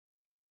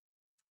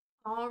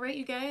All right,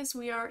 you guys,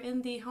 we are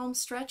in the home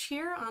stretch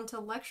here onto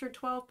Lecture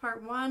 12,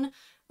 Part 1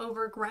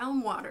 over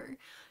groundwater.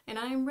 And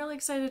I'm really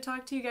excited to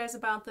talk to you guys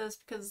about this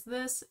because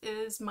this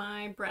is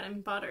my bread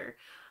and butter.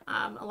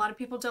 A lot of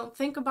people don't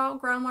think about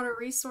groundwater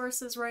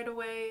resources right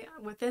away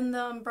within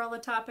the umbrella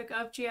topic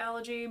of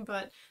geology,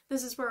 but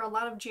this is where a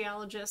lot of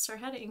geologists are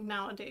heading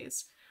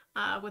nowadays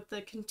with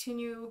the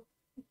continued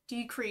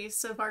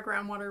decrease of our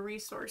groundwater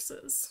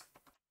resources.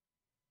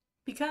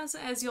 Because,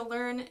 as you'll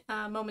learn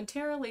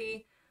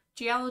momentarily,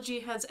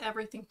 geology has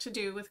everything to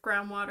do with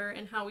groundwater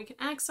and how we can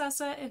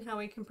access it and how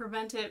we can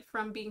prevent it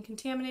from being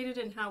contaminated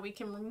and how we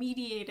can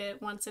remediate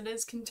it once it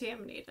is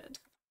contaminated.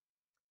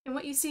 And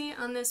what you see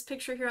on this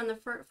picture here on the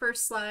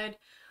first slide,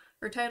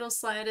 or title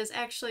slide, is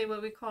actually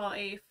what we call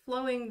a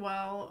flowing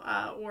well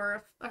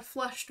or a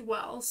flushed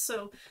well.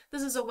 So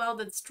this is a well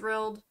that's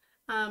drilled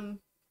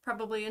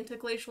probably into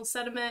glacial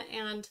sediment,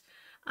 and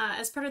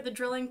as part of the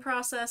drilling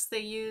process, they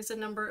use a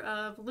number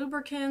of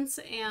lubricants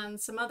and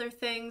some other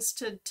things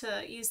to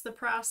ease the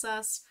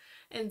process.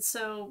 And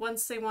so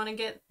once they want to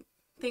get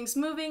things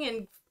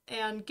moving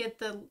and get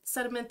the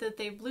sediment that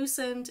they've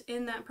loosened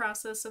in that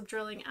process of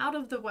drilling out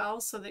of the well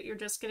so that you're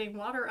just getting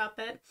water up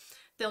it,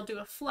 they'll do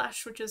a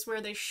flush, which is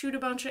where they shoot a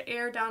bunch of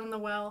air down in the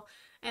well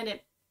and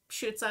it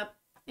shoots up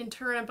in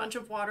turn a bunch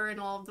of water and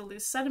all of the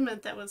loose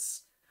sediment that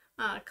was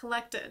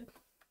collected.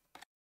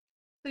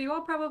 So you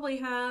all probably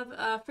have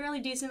a fairly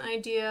decent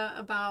idea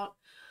about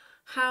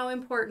how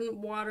important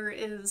water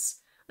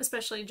is,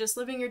 especially just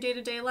living your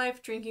day-to-day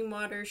life, drinking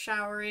water,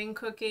 showering,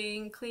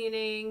 cooking,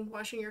 cleaning,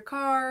 washing your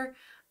car,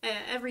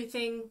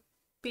 everything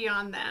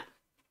beyond that.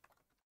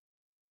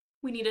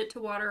 We need it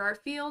to water our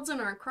fields and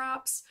our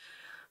crops.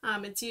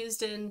 It's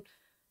used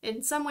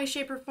in some way,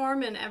 shape, or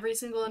form in every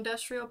single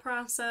industrial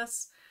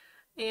process.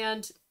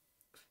 And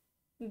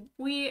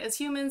we as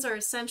humans are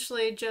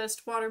essentially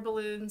just water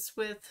balloons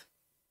with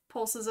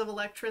pulses of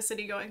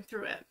electricity going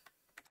through it.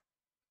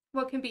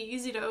 What can be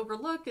easy to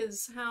overlook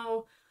is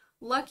how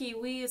lucky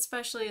we,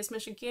 especially as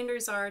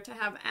Michiganders, are to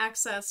have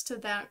access to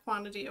that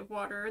quantity of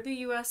water, or the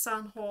US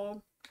on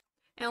whole.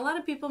 And a lot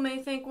of people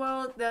may think,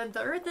 well, the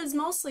earth is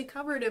mostly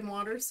covered in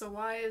water, so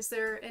why is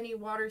there any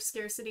water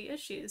scarcity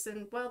issues?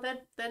 And well,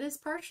 that is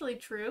partially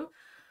true.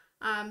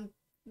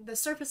 The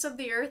surface of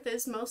the earth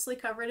is mostly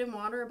covered in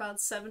water, about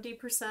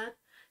 70%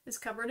 is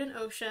covered in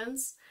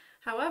oceans.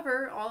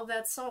 However, all of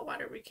that's salt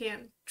water. We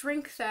can't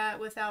drink that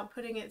without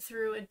putting it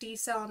through a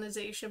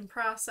desalinization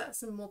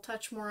process, and we'll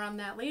touch more on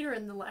that later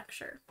in the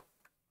lecture.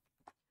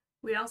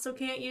 We also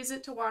can't use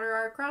it to water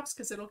our crops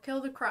because it'll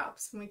kill the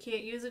crops, and we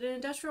can't use it in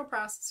industrial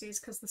processes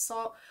because the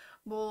salt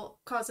will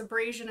cause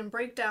abrasion and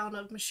breakdown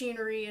of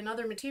machinery and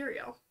other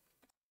material.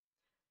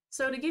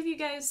 So to give you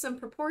guys some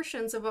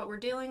proportions of what we're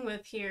dealing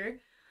with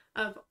here,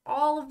 of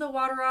all of the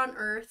water on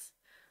Earth,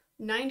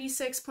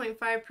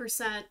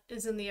 96.5%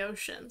 is in the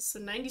ocean. So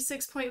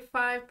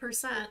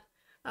 96.5%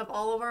 of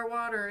all of our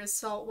water is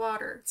salt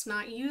water. It's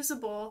not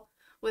usable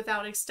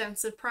without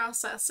extensive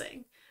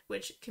processing,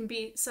 which can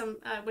be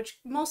which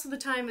most of the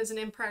time is an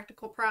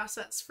impractical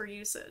process for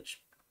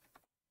usage.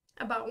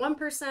 About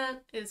 1%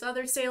 is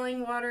other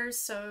saline waters,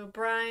 so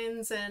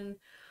brines and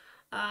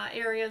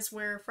areas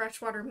where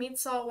freshwater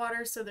meets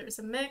saltwater, so there's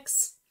a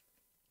mix.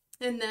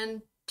 And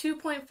then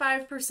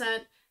 2.5%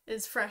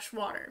 is fresh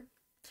water.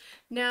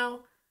 Now,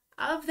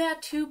 of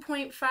that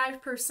 2.5%,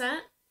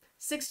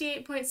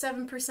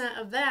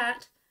 68.7% of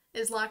that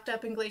is locked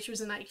up in glaciers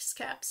and ice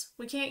caps.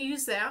 We can't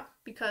use that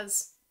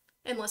because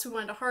unless we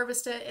wanted to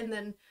harvest it and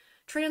then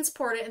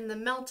transport it and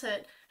then melt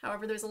it.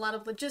 However, there's a lot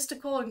of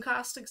logistical and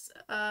cost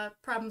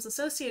problems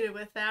associated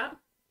with that.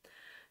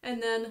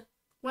 And then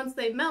once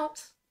they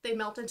melt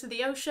into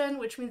the ocean,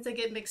 which means they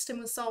get mixed in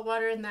with salt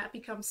water, and that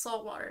becomes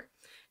salt water.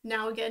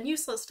 Now again,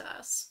 useless to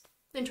us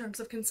in terms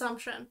of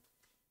consumption.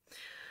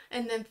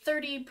 And then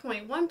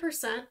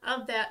 30.1%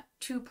 of that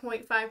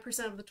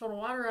 2.5% of the total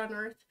water on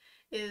Earth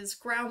is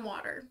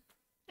groundwater.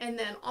 And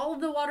then all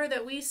of the water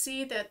that we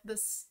see, that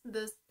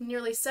the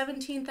nearly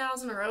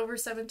 17,000 or over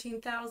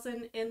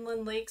 17,000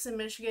 inland lakes in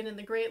Michigan and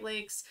the Great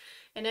Lakes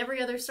and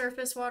every other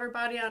surface water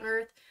body on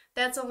Earth,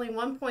 that's only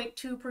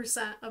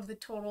 1.2% of the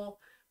total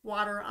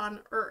water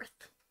on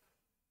Earth.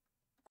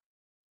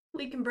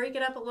 We can break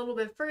it up a little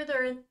bit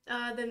further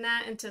than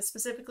that into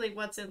specifically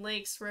what's in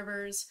lakes,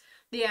 rivers,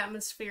 the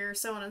atmosphere,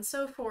 so on and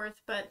so forth.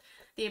 But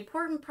the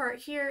important part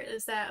here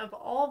is that of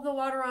all of the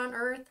water on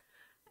Earth,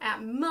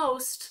 at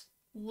most,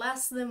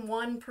 less than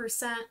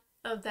 1%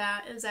 of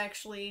that is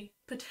actually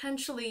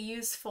potentially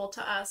useful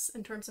to us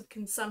in terms of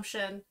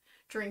consumption,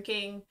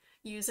 drinking,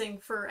 using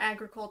for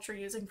agriculture,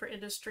 using for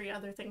industry,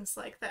 other things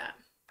like that.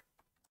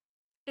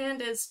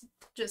 And as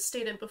just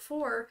stated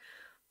before,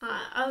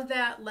 of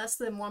that less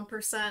than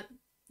 1%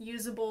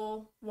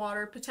 usable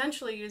water,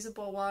 potentially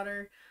usable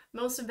water,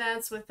 most of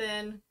that's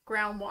within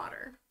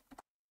groundwater.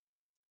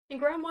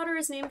 And groundwater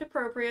is named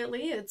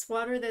appropriately. It's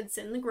water that's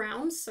in the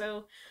ground,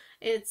 so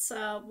it's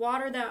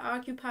water that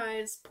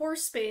occupies pore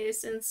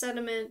space in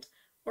sediment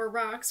or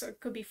rocks, or it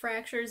could be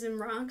fractures in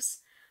rocks,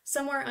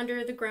 somewhere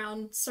under the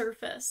ground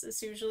surface.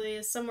 It's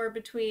usually somewhere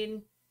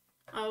between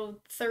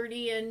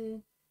 30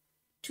 and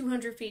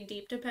 200 feet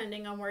deep,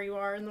 depending on where you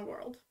are in the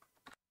world.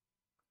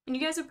 And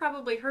you guys have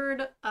probably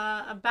heard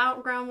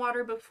about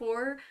groundwater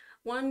before.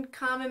 One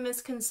common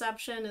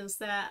misconception is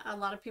that a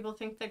lot of people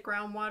think that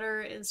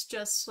groundwater is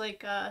just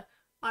like a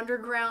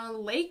underground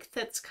lake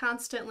that's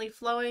constantly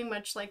flowing,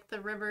 much like the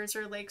rivers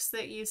or lakes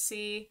that you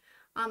see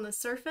on the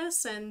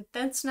surface, and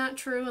that's not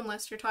true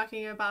unless you're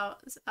talking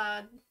about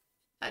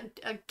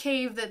a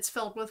cave that's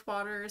filled with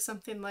water or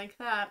something like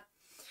that.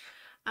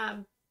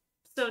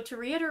 So to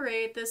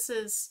reiterate, this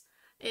is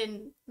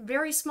in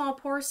very small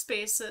pore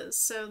spaces,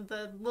 so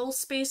the little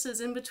spaces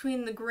in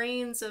between the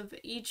grains of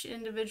each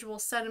individual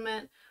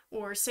sediment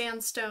or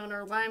sandstone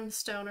or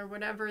limestone or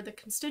whatever the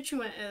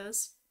constituent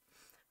is,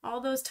 all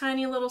those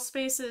tiny little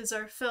spaces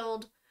are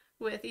filled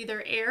with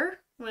either air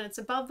when it's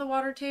above the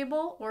water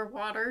table or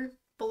water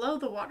below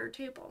the water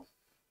table.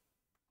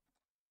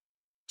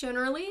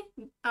 Generally,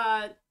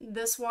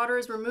 this water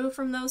is removed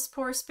from those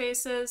pore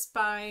spaces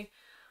by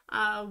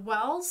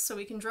wells, so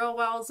we can drill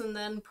wells and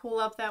then pull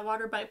up that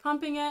water by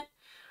pumping it,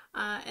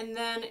 and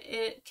then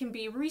it can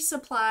be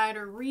resupplied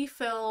or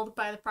refilled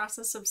by the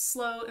process of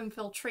slow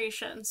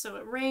infiltration. So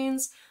it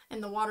rains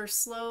and the water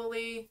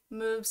slowly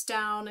moves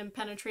down and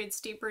penetrates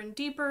deeper and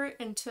deeper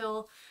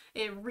until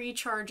it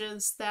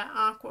recharges that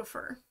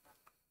aquifer,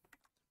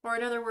 or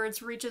in other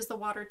words, reaches the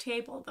water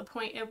table, the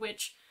point at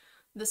which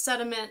the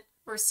sediment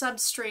or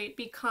substrate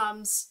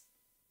becomes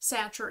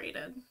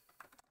saturated.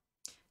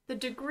 The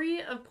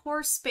degree of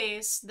pore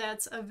space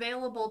that's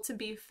available to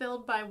be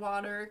filled by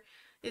water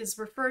is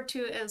referred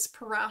to as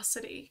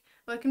porosity.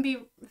 Well, it can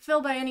be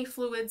filled by any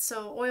fluid,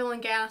 so oil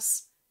and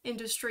gas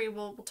industry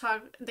will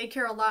talk, they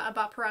care a lot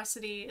about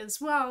porosity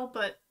as well,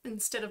 but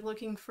instead of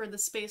looking for the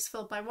space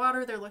filled by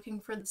water, they're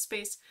looking for the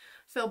space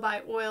filled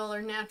by oil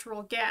or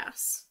natural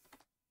gas.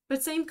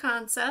 But same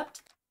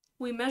concept.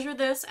 We measure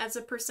this as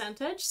a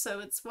percentage, so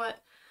it's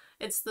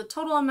the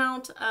total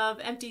amount of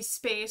empty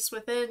space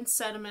within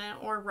sediment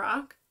or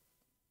rock.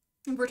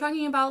 If we're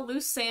talking about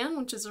loose sand,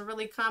 which is a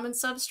really common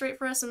substrate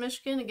for us in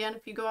Michigan, again,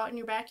 if you go out in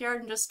your backyard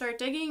and just start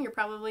digging, you're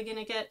probably going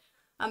to get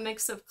a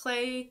mix of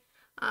clay,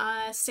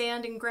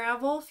 sand, and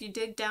gravel if you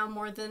dig down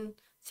more than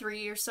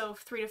 3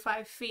 to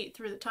 5 feet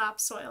through the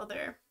topsoil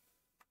there.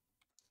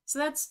 So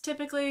that's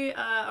typically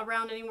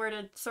around anywhere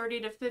to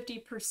 30 to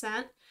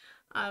 50%.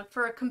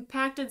 For a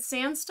compacted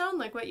sandstone,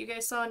 like what you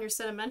guys saw in your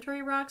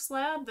sedimentary rocks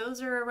lab,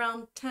 those are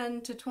around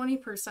 10 to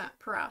 20%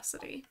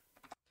 porosity.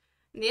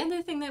 And the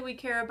other thing that we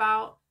care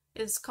about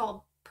is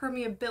called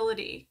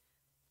permeability.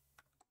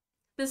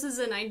 This is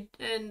an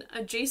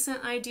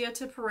adjacent idea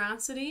to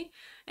porosity,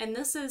 and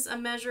this is a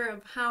measure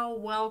of how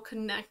well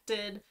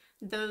connected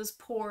those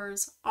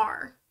pores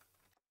are.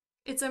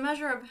 It's a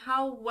measure of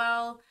how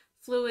well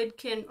fluid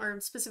can, or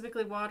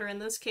specifically water in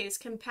this case,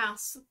 can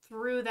pass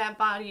through that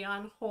body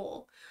on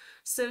whole.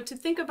 So to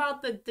think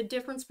about the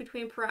difference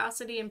between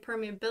porosity and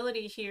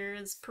permeability here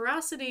is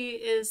porosity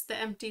is the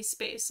empty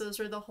space, those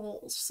are the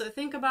holes. So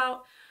think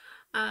about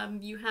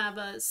you have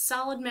a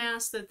solid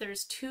mass that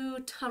there's 2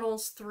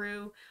 tunnels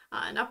through,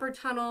 an upper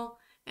tunnel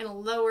and a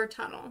lower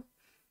tunnel.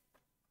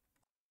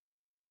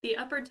 The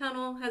upper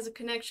tunnel has a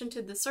connection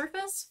to the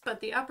surface, but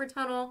the upper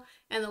tunnel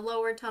and the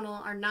lower tunnel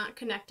are not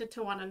connected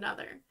to one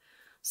another.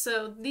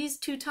 So these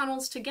 2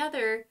 tunnels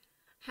together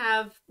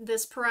have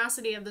this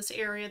porosity of this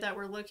area that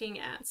we're looking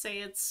at. Say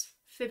it's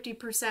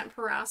 50%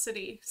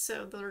 porosity,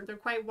 so they're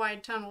quite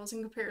wide tunnels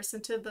in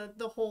comparison to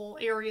the whole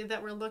area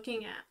that we're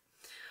looking at.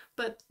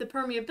 But the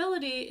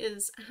permeability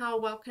is how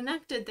well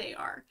connected they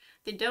are.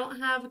 They don't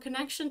have a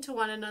connection to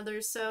one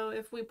another, so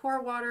if we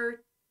pour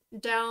water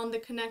down the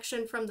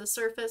connection from the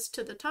surface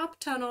to the top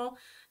tunnel,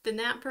 then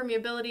that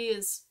permeability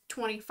is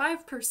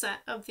 25%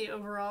 of the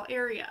overall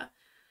area.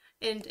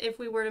 And if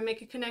we were to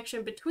make a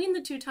connection between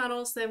the 2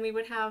 tunnels, then we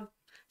would have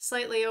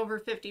slightly over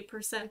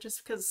 50%,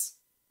 just because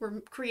we're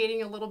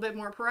creating a little bit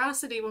more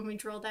porosity when we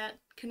drill that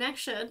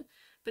connection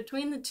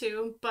between the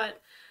 2,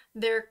 but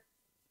they're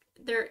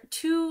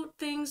 2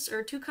 things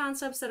or 2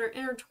 concepts that are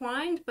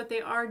intertwined, but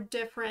they are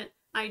different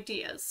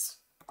ideas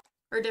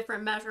or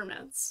different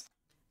measurements.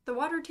 The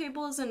water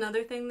table is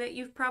another thing that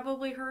you've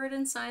probably heard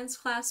in science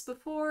class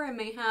before and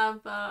may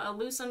have a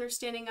loose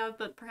understanding of,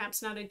 but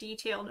perhaps not a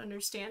detailed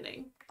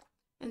understanding.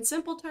 In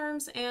simple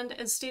terms, and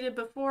as stated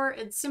before,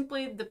 it's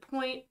simply the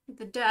point,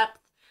 the depth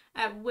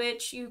at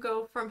which you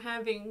go from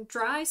having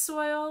dry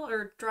soil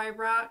or dry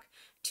rock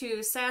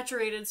to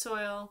saturated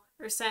soil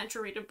or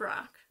saturated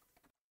rock.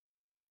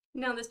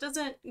 Now, this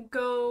doesn't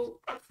go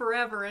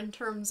forever in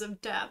terms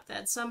of depth.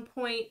 At some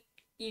point,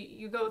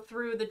 you go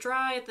through the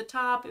dry at the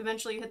top,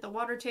 eventually you hit the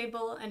water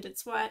table and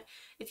it's wet.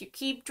 If you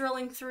keep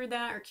drilling through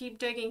that or keep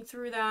digging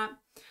through that,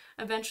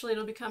 eventually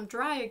it'll become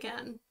dry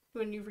again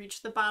when you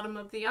reach the bottom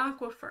of the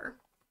aquifer.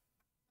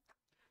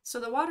 So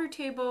the water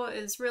table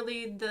is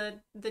really the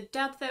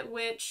depth at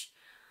which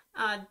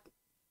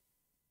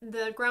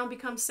the ground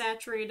becomes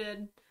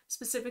saturated,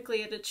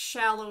 specifically at its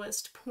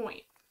shallowest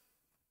point.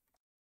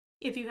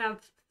 If you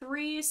have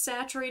 3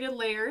 saturated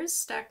layers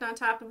stacked on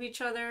top of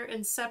each other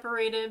and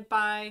separated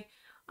by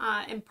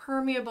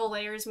Impermeable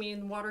layers,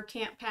 meaning water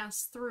can't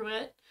pass through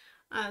it,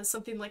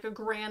 something like a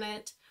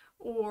granite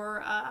or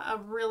a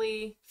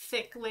really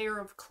thick layer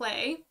of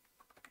clay,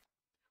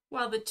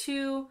 while the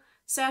two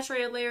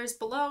saturated layers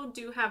below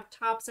do have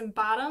tops and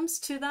bottoms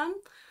to them.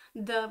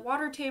 The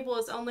water table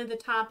is only the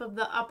top of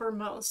the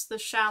uppermost, the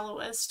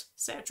shallowest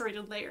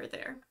saturated layer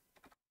there.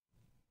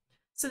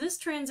 So this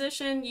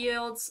transition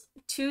yields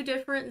two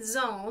different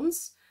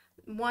zones,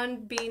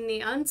 one being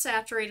the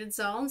unsaturated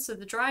zone, so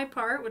the dry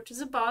part, which is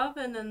above,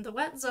 and then the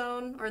wet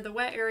zone, or the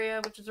wet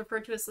area, which is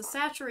referred to as the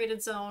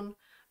saturated zone,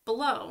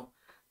 below.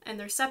 And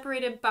they're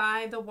separated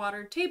by the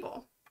water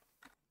table.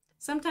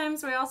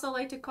 Sometimes we also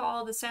like to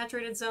call the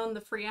saturated zone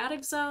the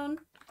phreatic zone,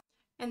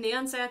 and the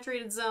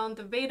unsaturated zone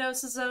the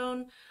vadose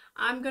zone.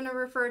 I'm going to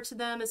refer to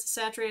them as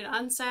saturated,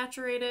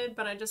 unsaturated,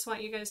 but I just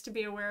want you guys to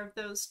be aware of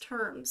those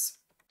terms.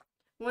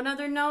 One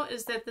other note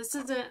is that this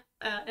isn't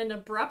an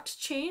abrupt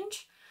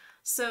change.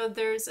 So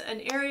there's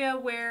an area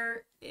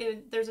where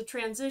there's a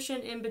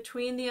transition in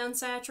between the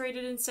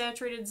unsaturated and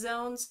saturated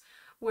zones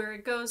where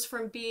it goes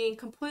from being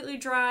completely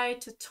dry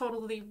to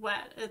totally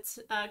wet.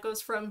 It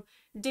goes from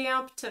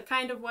damp to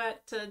kind of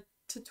wet to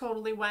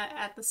totally wet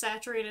at the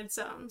saturated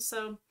zone.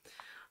 So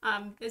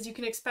as you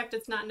can expect,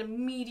 it's not an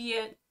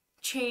immediate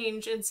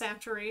change in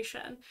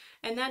saturation.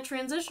 And that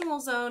transitional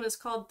zone is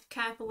called the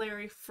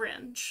capillary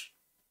fringe.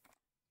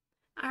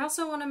 I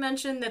also want to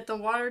mention that the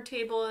water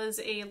table is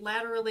a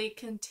laterally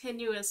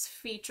continuous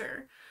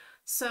feature.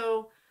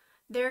 So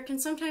there can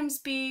sometimes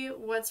be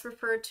what's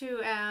referred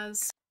to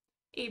as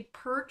a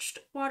perched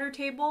water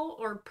table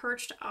or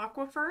perched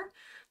aquifer.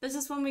 This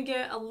is when we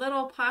get a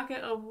little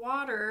pocket of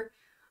water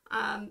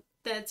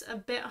that's a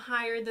bit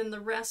higher than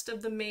the rest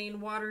of the main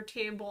water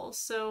table.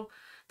 So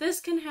this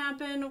can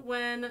happen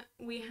when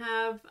we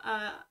have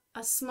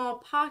a small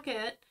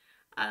pocket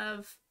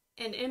of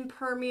an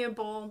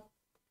impermeable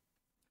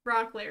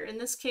rock layer. In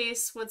this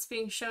case, what's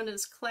being shown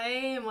is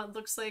clay and what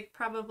looks like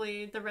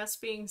probably the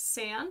rest being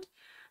sand.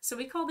 So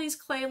we call these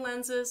clay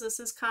lenses. This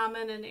is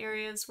common in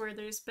areas where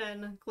there's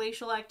been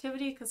glacial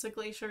activity because the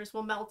glaciers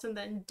will melt and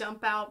then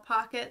dump out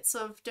pockets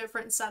of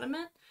different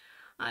sediment,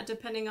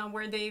 depending on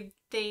where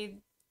they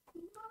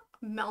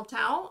melt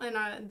out in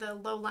the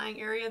low-lying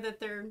area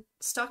that they're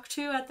stuck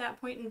to at that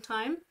point in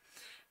time.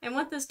 And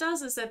what this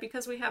does is that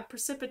because we have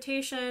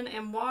precipitation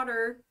and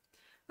water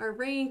or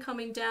rain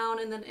coming down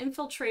and then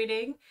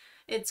infiltrating,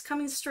 it's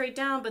coming straight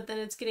down, but then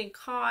it's getting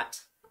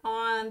caught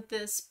on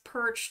this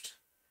perched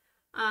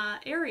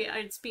area.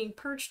 It's being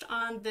perched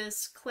on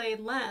this clay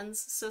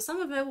lens. So some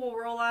of it will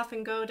roll off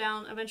and go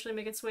down, eventually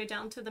make its way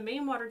down to the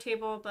main water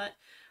table, but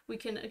we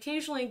can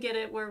occasionally get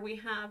it where we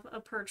have a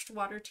perched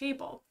water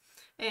table.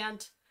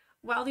 And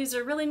while these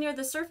are really near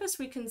the surface,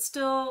 we can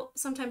still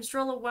sometimes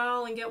drill a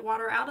well and get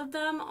water out of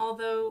them,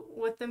 although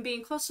with them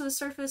being close to the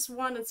surface,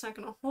 one, it's not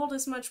going to hold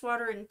as much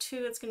water, and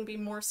two, it's going to be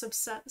more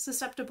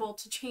susceptible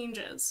to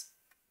changes,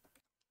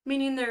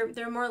 meaning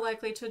they're more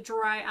likely to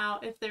dry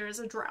out if there is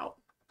a drought.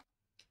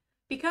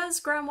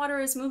 Because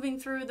groundwater is moving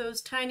through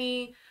those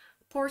tiny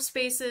pore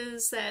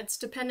spaces that's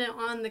dependent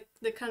on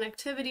the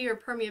connectivity or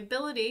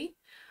permeability,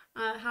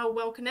 how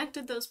well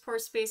connected those pore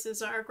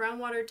spaces are,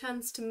 groundwater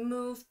tends to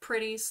move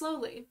pretty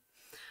slowly.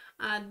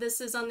 This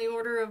is on the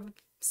order of a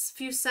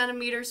few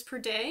centimeters per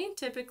day,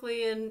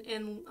 typically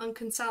in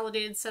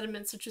unconsolidated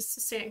sediments such as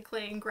sand,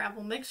 clay, and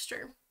gravel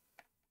mixture.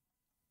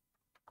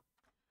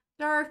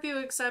 There are a few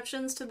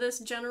exceptions to this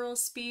general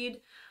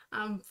speed.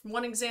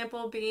 One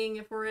example being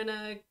if we're in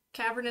a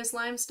cavernous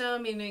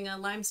limestone, meaning a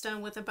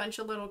limestone with a bunch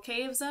of little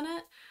caves in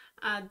it,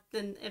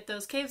 then if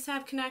those caves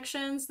have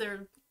connections,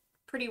 they're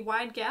pretty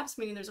wide gaps,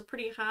 meaning there's a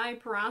pretty high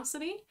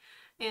porosity.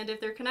 And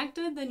if they're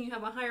connected, then you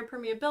have a higher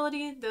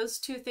permeability. Those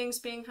two things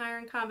being higher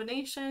in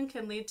combination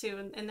can lead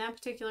to, in that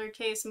particular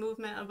case,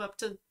 movement of up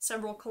to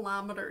several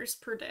kilometers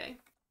per day.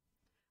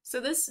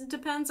 So this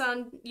depends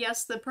on,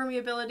 yes, the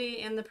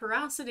permeability and the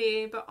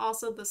porosity, but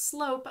also the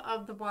slope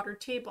of the water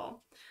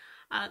table.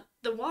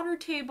 The water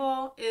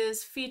table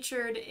is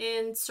featured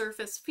in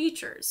surface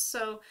features.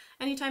 So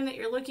anytime that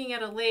you're looking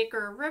at a lake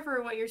or a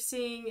river, what you're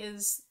seeing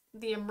is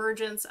the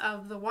emergence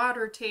of the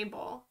water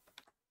table.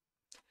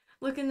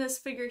 Look in this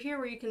figure here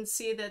where you can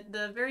see that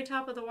the very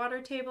top of the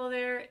water table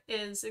there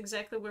is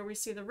exactly where we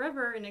see the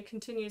river, and it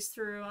continues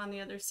through on the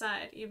other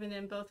side, even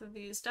in both of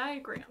these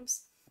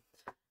diagrams.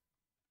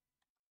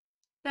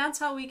 That's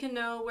how we can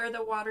know where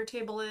the water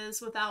table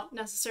is without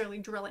necessarily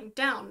drilling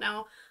down.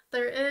 Now,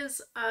 there is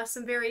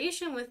some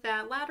variation with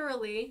that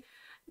laterally.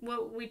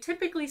 What we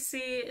typically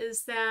see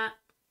is that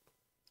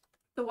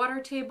the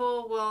water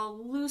table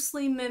will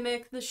loosely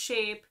mimic the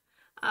shape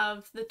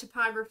of the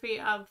topography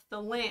of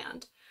the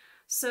land.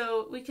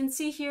 So we can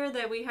see here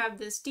that we have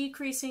this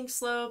decreasing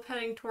slope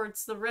heading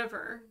towards the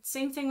river.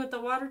 Same thing with the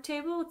water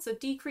table. It's a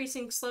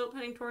decreasing slope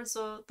heading towards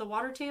the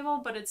water table,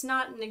 but it's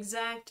not an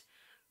exact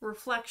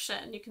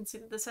reflection. You can see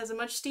that this has a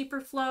much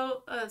steeper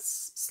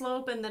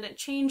slope, and then it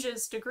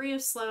changes degree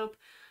of slope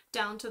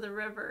down to the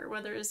river.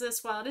 Whereas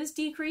this, while it is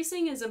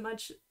decreasing, is a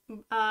much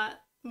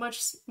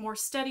more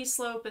steady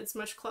slope. It's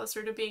much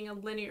closer to being a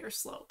linear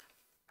slope.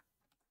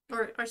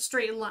 or a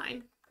straight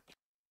line.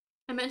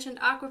 I mentioned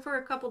aquifer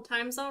a couple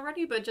times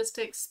already, but just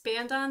to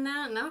expand on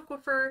that, an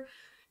aquifer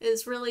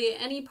is really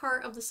any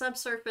part of the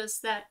subsurface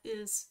that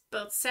is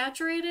both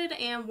saturated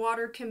and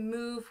water can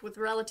move with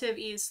relative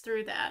ease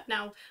through that.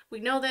 Now, we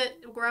know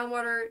that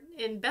groundwater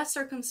in best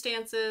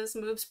circumstances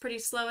moves pretty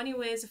slow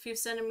anyways, a few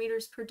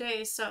centimeters per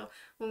day. So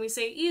when we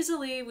say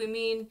easily, we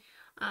mean,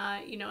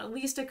 at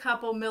least a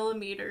couple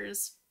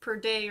millimeters per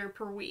day or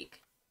per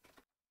week.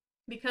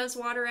 Because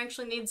water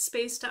actually needs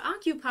space to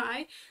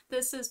occupy,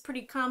 this is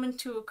pretty common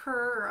to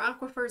occur, or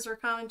aquifers are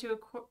common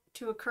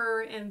to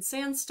occur in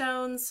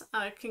sandstones,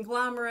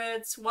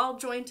 conglomerates,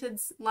 well-jointed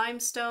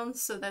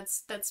limestones, so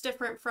that's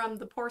different from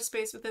the pore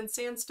space within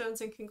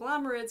sandstones and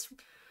conglomerates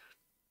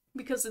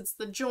because it's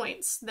the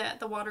joints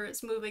that the water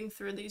is moving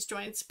through, these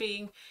joints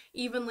being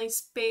evenly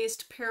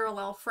spaced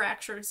parallel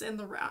fractures in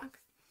the rock.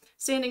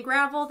 Sand and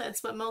gravel,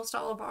 that's what most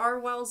all of our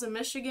wells in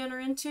Michigan are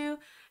into,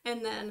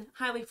 and then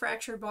highly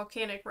fractured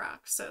volcanic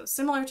rock. So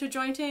similar to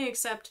jointing,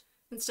 except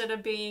instead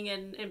of being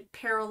in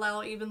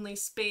parallel, evenly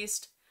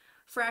spaced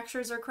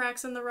fractures or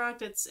cracks in the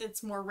rock,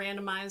 it's more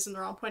randomized and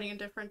they're all pointing in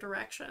different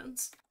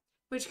directions,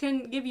 which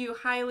can give you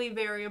highly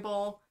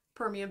variable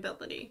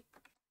permeability.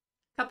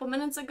 A couple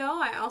minutes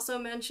ago, I also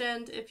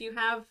mentioned if you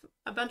have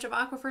a bunch of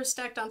aquifers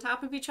stacked on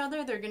top of each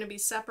other, they're going to be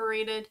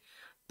separated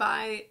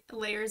by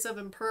layers of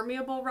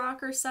impermeable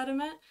rock or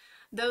sediment.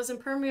 Those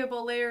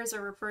impermeable layers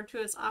are referred to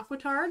as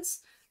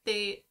aquitards.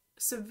 They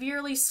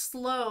severely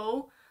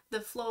slow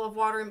the flow of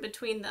water in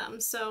between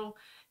them. So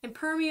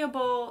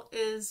impermeable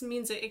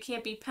means it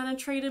can't be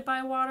penetrated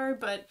by water,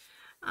 but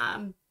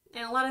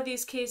in a lot of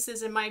these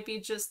cases it might be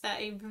just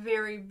that a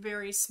very,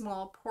 very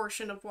small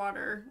portion of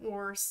water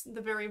or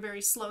the very,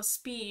 very slow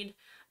speed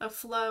of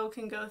flow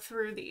can go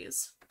through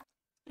these.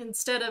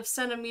 Instead of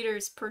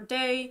centimeters per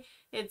day,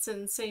 it's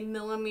in, say,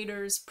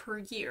 millimeters per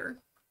year,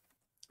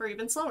 or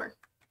even slower.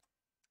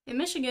 In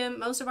Michigan,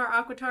 most of our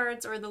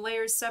aquitards, or the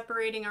layers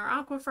separating our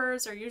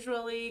aquifers, are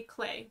usually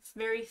clay,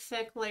 very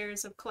thick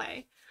layers of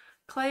clay.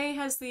 Clay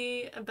has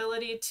the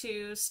ability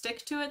to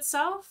stick to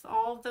itself.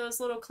 All of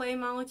those little clay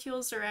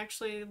molecules are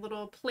actually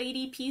little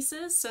platey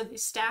pieces, so they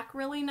stack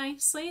really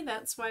nicely.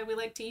 That's why we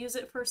like to use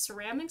it for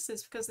ceramics,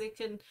 is because they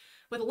can,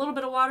 with a little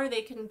bit of water,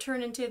 they can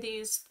turn into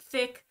these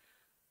thick,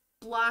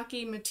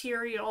 blocky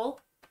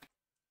material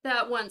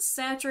that once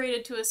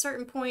saturated to a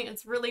certain point,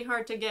 it's really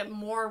hard to get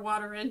more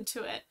water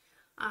into it.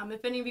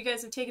 If any of you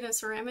guys have taken a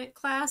ceramic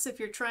class, if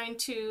you're trying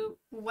to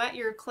wet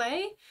your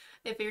clay,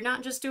 if you're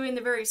not just doing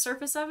the very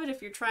surface of it,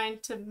 if you're trying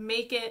to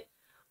make it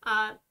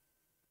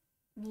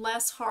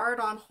less hard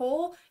on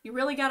hole, you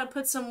really got to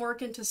put some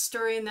work into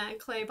stirring that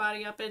clay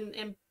body up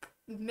and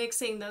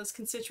mixing those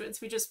constituents.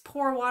 If you just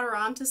pour water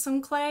onto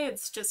some clay,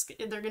 it's just,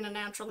 they're going to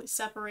naturally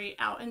separate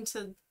out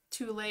into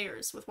two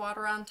layers with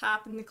water on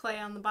top and the clay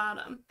on the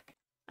bottom.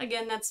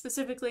 Again, that's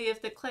specifically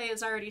if the clay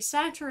is already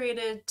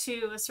saturated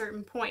to a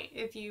certain point.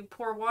 If you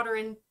pour water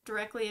in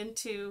directly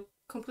into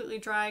completely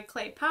dry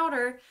clay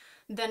powder,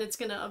 then it's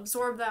going to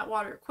absorb that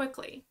water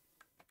quickly.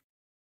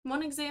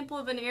 One example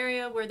of an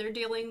area where they're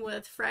dealing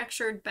with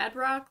fractured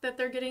bedrock that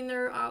they're getting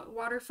their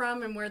water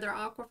from and where their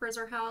aquifers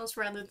are housed,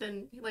 rather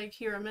than like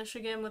here in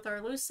Michigan with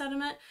our loose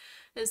sediment,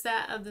 is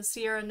that of the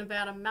Sierra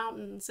Nevada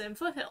mountains and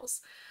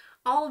foothills.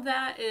 All of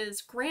that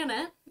is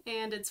granite,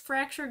 and it's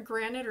fractured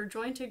granite or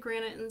jointed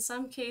granite in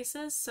some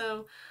cases.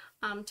 So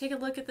take a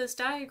look at this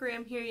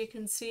diagram here. You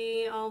can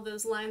see all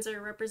those lines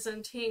are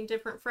representing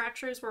different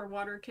fractures where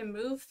water can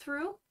move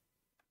through.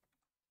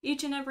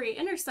 Each and every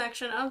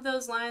intersection of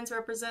those lines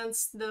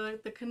represents the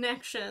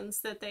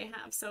connections that they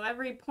have. So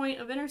every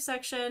point of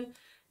intersection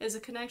is a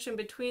connection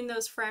between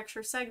those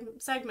fracture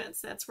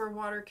segments. That's where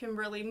water can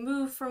really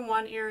move from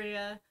one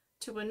area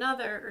to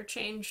another or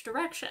change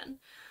direction.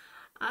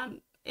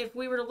 If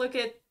we were to look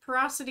at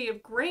porosity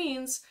of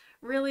grains,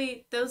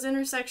 really those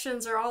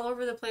intersections are all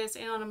over the place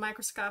and on a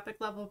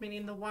microscopic level,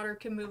 meaning the water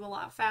can move a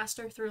lot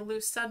faster through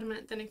loose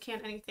sediment than it can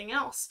anything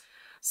else.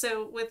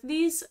 So with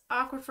these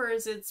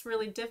aquifers,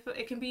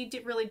 it can be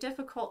really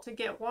difficult to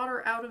get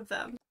water out of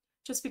them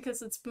just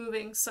because it's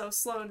moving so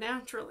slow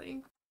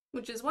naturally,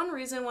 which is one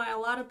reason why a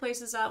lot of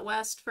places out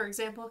west, for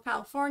example,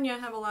 California,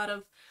 have a lot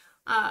of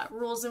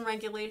rules and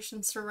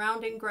regulations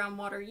surrounding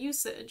groundwater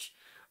usage.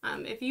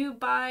 If you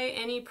buy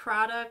any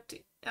product,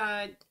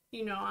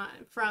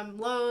 from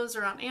Lowe's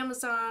or on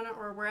Amazon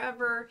or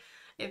wherever,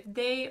 if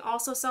they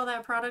also sell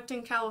that product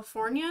in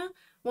California,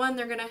 one,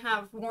 they're going to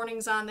have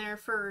warnings on there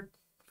for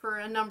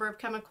a number of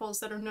chemicals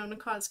that are known to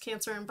cause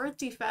cancer and birth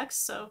defects.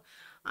 So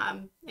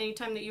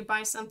anytime that you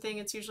buy something,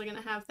 it's usually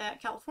going to have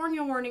that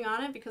California warning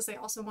on it because they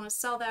also want to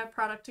sell that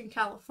product in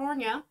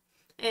California.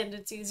 And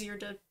it's easier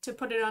to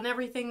put it on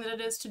everything than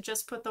it is to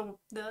just put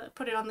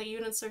it on the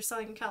units they're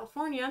selling in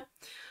California.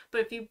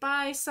 But if you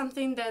buy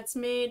something that's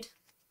made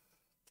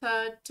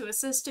to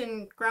assist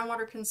in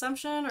groundwater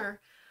consumption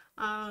or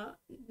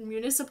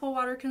municipal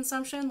water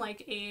consumption,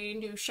 like a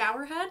new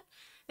shower head,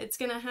 it's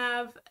going to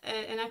have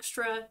an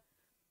extra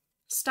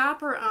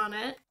stopper on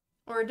it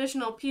or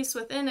additional piece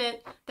within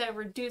it that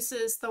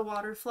reduces the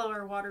water flow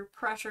or water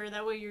pressure.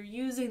 That way you're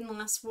using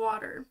less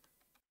water.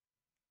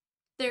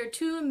 There are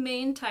two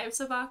main types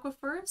of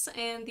aquifers,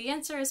 and the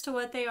answer as to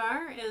what they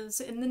are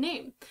is in the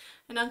name.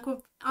 An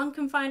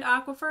unconfined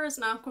aquifer is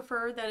an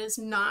aquifer that is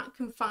not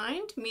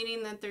confined,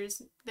 meaning that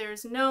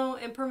there's no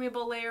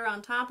impermeable layer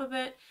on top of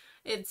it.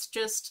 It's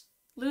just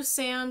loose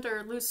sand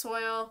or loose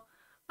soil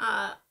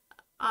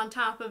on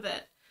top of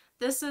it.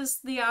 This is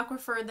the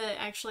aquifer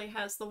that actually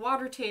has the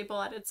water table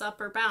at its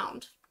upper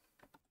bound.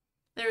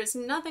 There is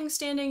nothing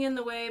standing in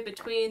the way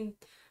between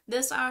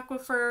this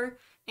aquifer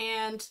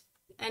and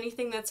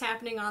anything that's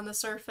happening on the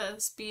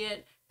surface, be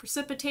it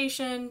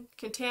precipitation,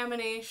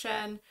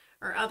 contamination,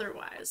 or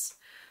otherwise.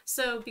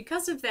 So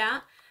because of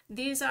that,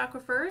 these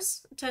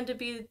aquifers tend to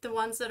be the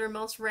ones that are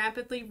most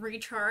rapidly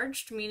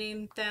recharged,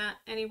 meaning that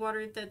any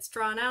water that's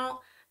drawn out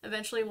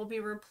eventually will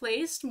be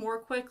replaced more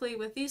quickly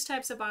with these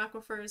types of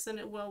aquifers than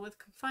it will with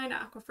confined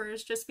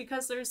aquifers, just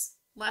because there's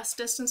less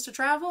distance to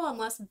travel and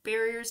less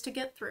barriers to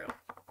get through.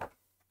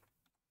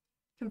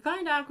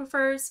 Confined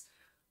aquifers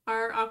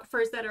are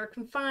aquifers that are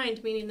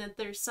confined, meaning that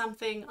there's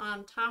something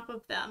on top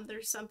of them.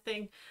 There's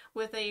something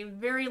with a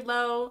very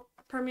low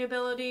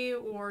permeability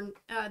or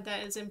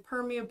that is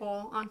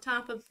impermeable on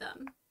top of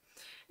them.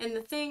 And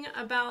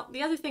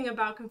the other thing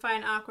about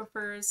confined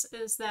aquifers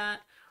is that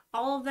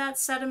all of that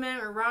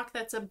sediment or rock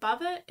that's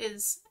above it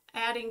is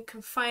adding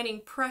confining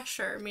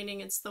pressure,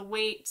 meaning it's the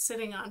weight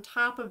sitting on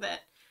top of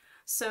it.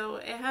 So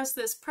it has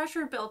this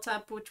pressure built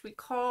up, which we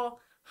call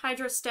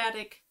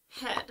hydrostatic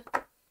head.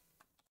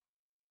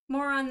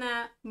 More on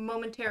that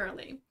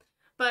momentarily.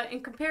 But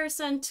in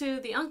comparison to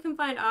the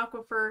unconfined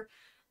aquifer,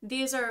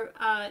 these are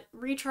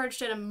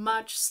recharged at a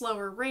much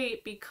slower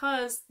rate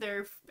because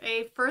they're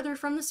further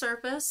from the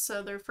surface,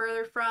 so they're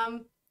further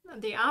from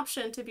the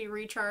option to be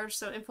recharged,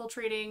 so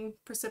infiltrating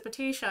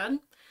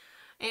precipitation,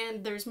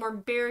 and there's more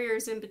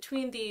barriers in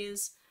between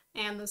these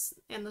and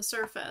the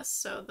surface.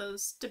 So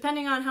those,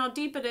 depending on how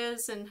deep it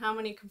is and how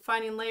many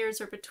confining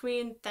layers are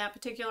between that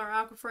particular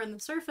aquifer and the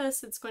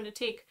surface, it's going to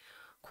take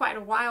quite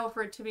a while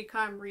for it to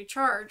become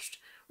recharged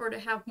or to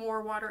have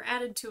more water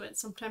added to it,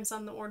 sometimes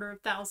on the order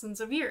of thousands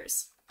of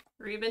years,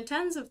 or even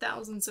tens of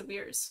thousands of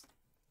years.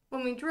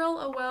 When we drill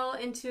a well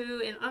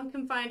into an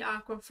unconfined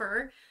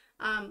aquifer,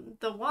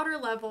 the water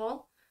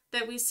level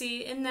that we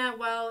see in that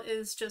well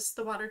is just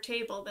the water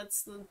table.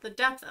 That's the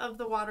depth of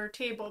the water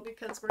table,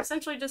 because we're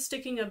essentially just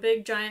sticking a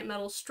big giant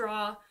metal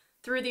straw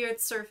through the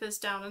Earth's surface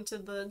down into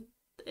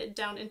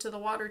the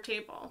water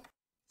table.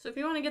 So if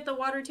you want to get the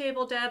water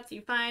table depth,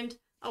 you find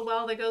a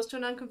well that goes to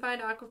an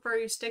unconfined aquifer,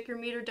 you stick your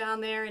meter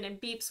down there and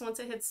it beeps once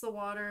it hits the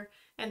water,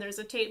 and there's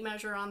a tape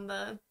measure on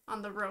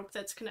the rope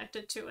that's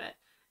connected to it.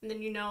 And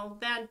then you know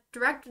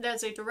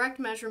that's a direct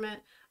measurement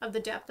of the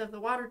depth of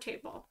the water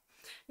table.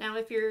 Now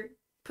if you're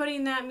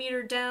putting that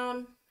meter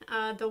down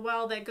the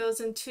well that goes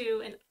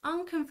into an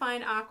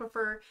unconfined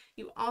aquifer,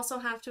 you also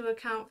have to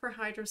account for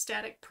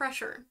hydrostatic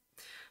pressure.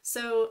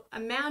 So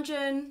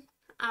imagine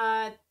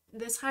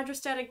this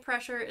hydrostatic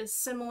pressure is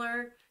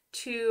similar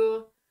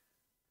to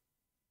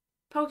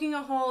poking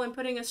a hole and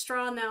putting a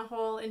straw in that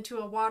hole into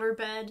a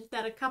waterbed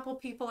that a couple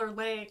people are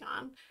laying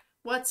on.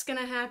 What's going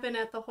to happen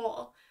at the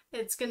hole?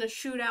 It's going to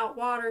shoot out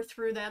water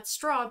through that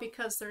straw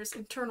because there's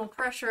internal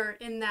pressure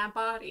in that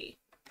body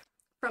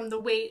from the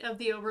weight of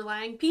the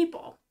overlying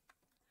people.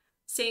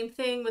 Same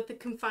thing with the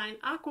confined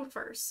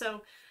aquifers.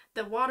 So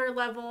the water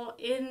level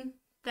in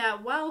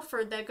that well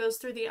that goes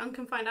through the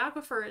unconfined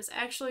aquifer is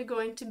actually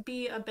going to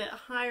be a bit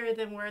higher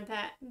than where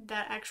that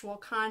actual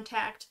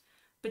contact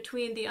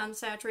between the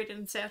unsaturated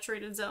and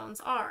saturated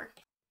zones are.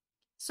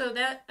 So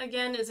that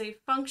again is a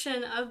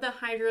function of the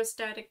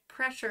hydrostatic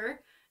pressure,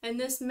 and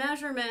this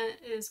measurement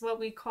is what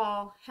we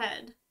call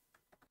head.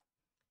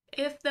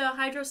 If the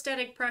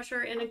hydrostatic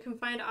pressure in a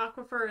confined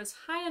aquifer is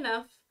high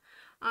enough,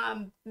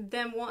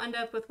 then we'll end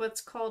up with what's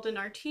called an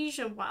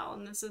artesian well,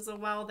 and this is a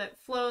well that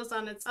flows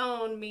on its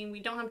own, meaning we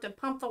don't have to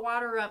pump the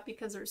water up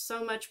because there's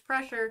so much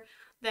pressure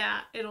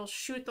that it'll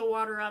shoot the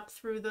water up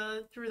through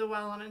the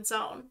well on its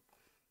own.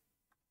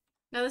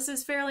 Now this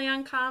is fairly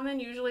uncommon.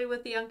 Usually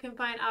with the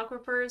unconfined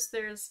aquifers,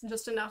 there's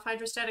just enough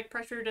hydrostatic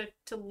pressure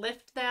to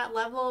lift that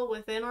level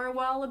within our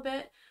well a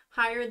bit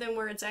higher than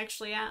where it's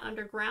actually at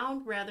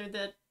underground, rather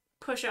than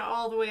push it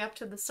all the way up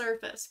to the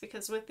surface,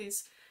 because with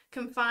these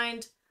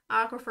confined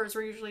aquifers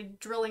we're usually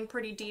drilling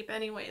pretty deep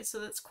anyway, so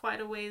that's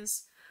quite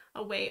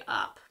a way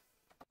up.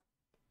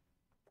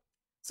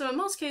 So in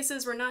most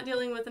cases we're not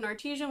dealing with an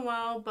artesian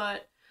well,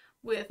 but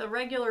with a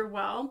regular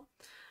well.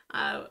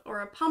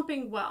 Or a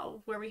pumping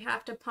well, where we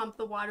have to pump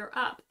the water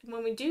up.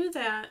 When we do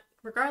that,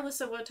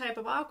 regardless of what type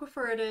of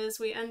aquifer it is,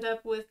 we end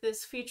up with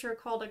this feature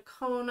called a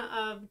cone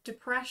of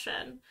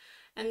depression.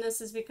 And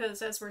this is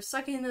because as we're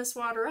sucking this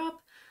water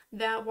up,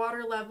 that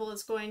water level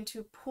is going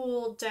to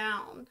pool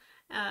down.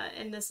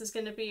 And this is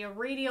going to be a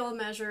radial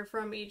measure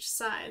from each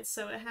side.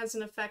 So it has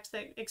an effect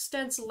that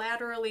extends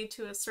laterally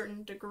to a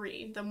certain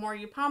degree. The more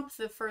you pump,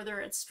 the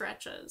further it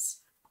stretches.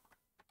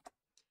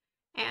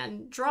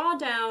 And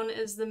drawdown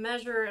is the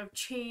measure of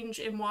change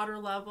in water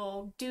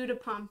level due to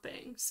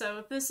pumping. So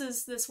if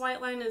this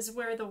white line is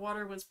where the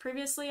water was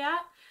previously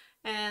at,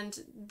 and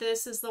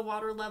this is the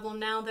water level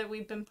now that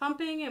we've been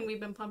pumping, and we've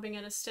been pumping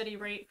at a steady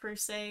rate for,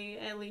 say,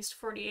 at least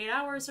 48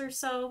 hours or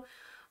so,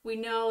 we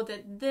know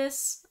that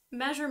this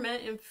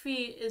measurement in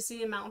feet is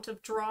the amount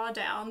of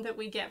drawdown that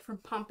we get from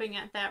pumping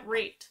at that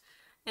rate.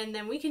 And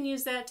then we can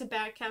use that to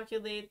back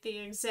calculate the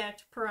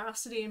exact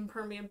porosity and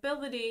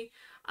permeability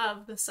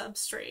of the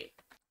substrate,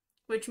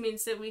 which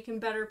means that we can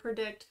better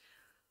predict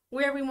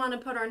where we want to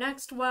put our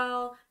next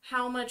well,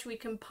 how much we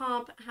can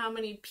pump, how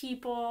many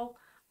people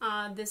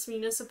this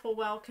municipal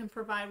well can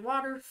provide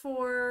water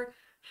for,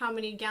 how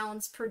many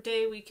gallons per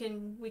day we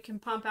can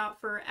pump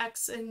out for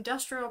X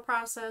industrial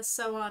process,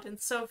 so on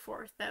and so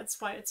forth. That's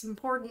why it's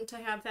important to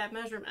have that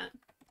measurement.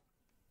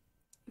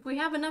 If we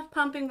have enough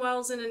pumping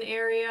wells in an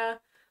area,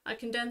 a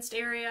condensed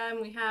area,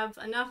 and we have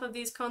enough of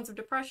these cones of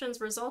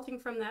depressions resulting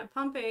from that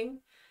pumping,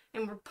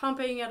 and we're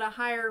pumping at a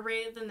higher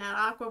rate than that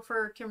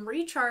aquifer can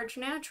recharge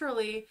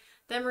naturally,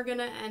 then we're going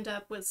to end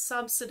up with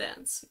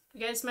subsidence.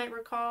 You guys might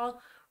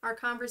recall our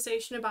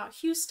conversation about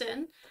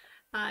Houston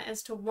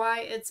as to why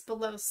it's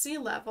below sea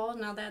level.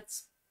 Now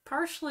that's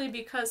partially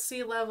because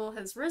sea level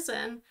has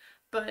risen,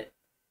 but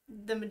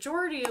the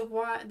majority of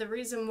the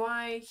reason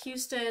why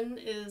Houston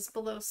is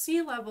below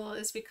sea level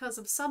is because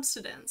of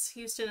subsidence.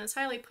 Houston is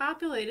highly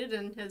populated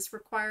and has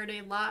required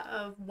a lot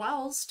of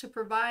wells to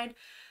provide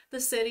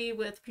the city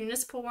with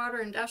municipal water,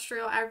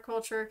 industrial,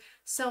 agriculture,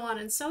 so on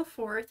and so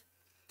forth.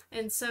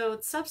 And so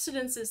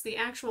subsidence is the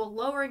actual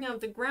lowering of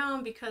the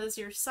ground because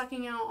you're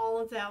sucking out all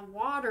of that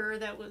water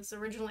that was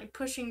originally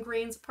pushing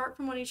grains apart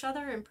from each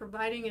other and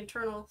providing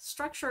internal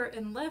structure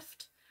and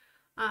lift.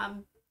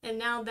 And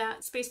now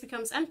that space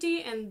becomes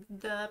empty and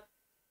the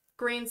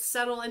grains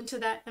settle into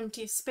that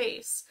empty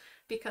space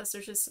because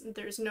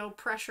there's no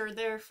pressure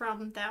there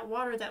from that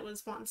water that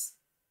was once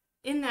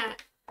in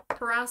that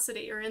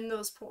porosity or in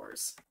those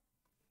pores.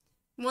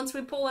 Once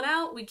we pull it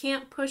out, we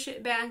can't push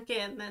it back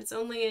in. That's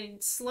only a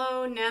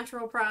slow,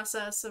 natural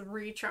process of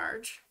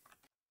recharge.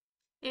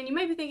 And you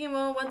might be thinking,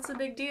 well, what's the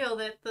big deal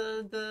that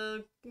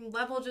the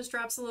level just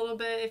drops a little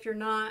bit if you're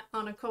not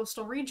on a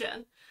coastal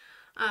region?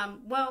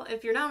 Well,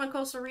 if you're not in a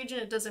coastal region,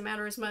 it doesn't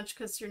matter as much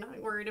because you're not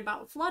worried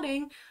about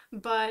flooding,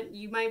 but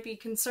you might be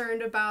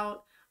concerned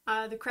about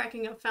the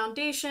cracking of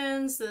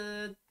foundations,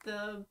 the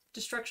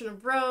destruction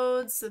of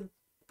roads, the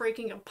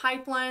breaking of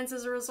pipelines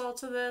as a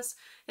result of this.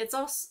 It's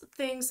all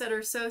things that are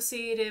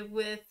associated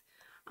with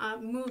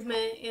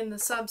movement in the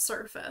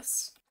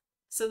subsurface.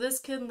 So this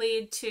can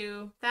lead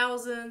to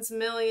thousands,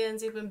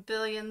 millions, even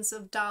billions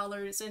of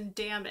dollars in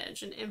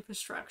damage and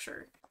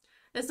infrastructure.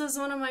 This is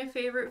one of my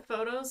favorite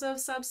photos of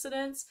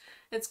subsidence.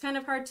 It's kind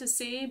of hard to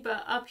see,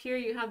 but up here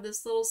you have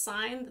this little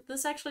sign.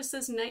 This actually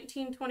says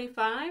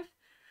 1925,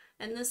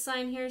 and this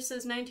sign here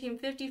says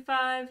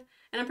 1955,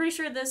 and I'm pretty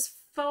sure this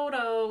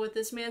photo with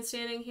this man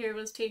standing here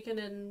was taken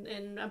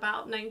in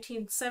about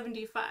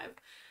 1975.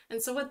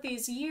 And so what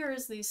these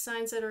years, these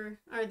signs that are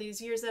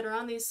these years that are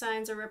on these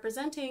signs are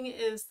representing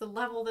is the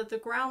level that the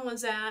ground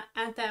was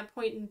at that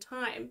point in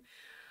time.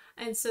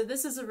 And so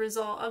this is a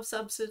result of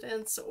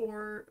subsidence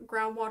or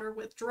groundwater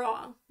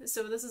withdrawal.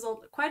 So this is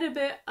quite a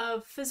bit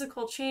of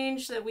physical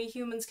change that we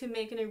humans can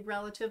make in a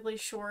relatively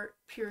short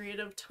period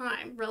of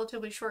time.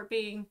 Relatively short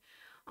being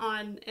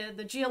on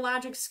the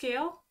geologic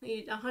scale.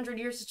 100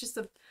 years is just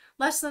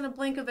less than a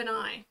blink of an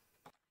eye,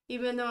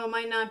 even though it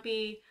might not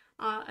be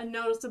a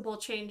noticeable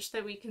change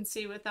that we can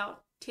see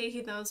without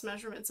taking those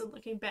measurements and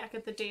looking back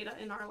at the data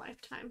in our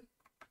lifetime.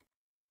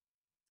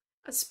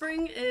 A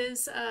spring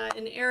is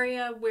an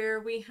area where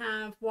we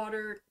have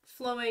water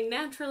flowing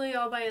naturally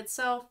all by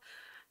itself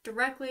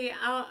directly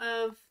out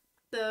of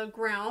the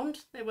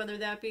ground, whether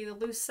that be the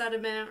loose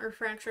sediment or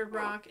fractured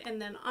rock,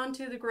 and then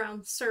onto the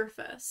ground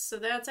surface. So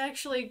that's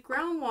actually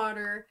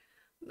groundwater,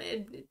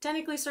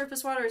 technically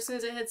surface water as soon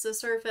as it hits the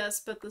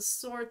surface, but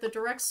the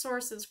direct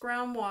source is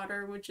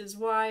groundwater, which is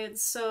why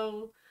it's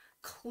so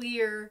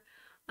clear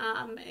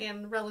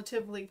and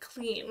relatively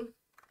clean.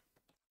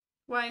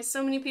 Why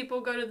so many people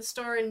go to the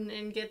store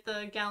and get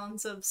the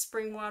gallons of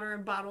spring water,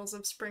 bottles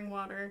of spring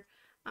water,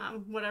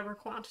 whatever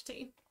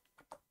quantity.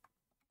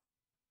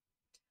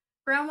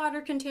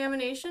 Groundwater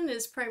contamination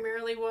is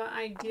primarily what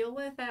I deal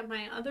with at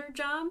my other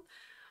job,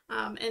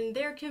 and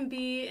there can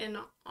be an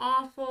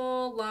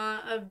awful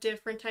lot of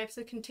different types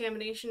of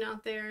contamination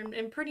out there,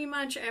 and pretty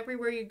much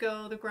everywhere you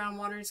go, the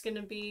groundwater is going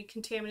to be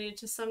contaminated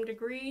to some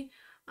degree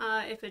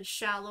if it's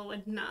shallow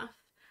enough.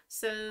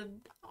 So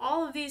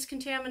all of these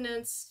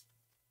contaminants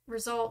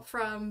result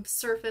from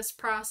surface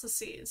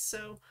processes.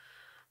 So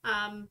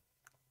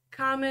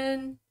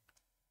common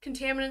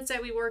contaminants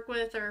that we work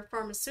with are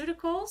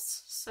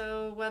pharmaceuticals,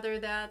 so whether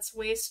that's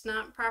waste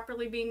not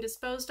properly being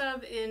disposed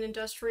of in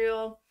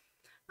industrial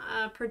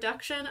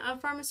production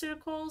of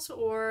pharmaceuticals,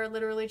 or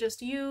literally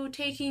just you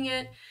taking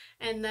it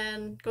and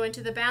then going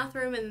to the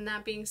bathroom and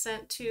that being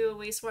sent to a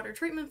wastewater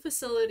treatment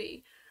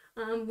facility.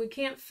 We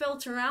can't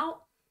filter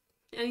out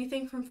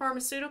anything from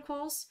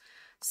pharmaceuticals,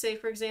 say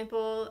for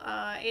example,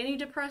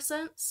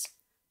 antidepressants.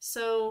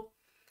 So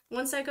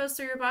once that goes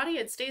through your body,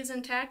 it stays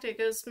intact. It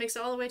makes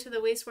it all the way to the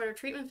wastewater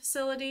treatment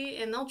facility,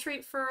 and they'll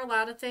treat for a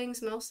lot of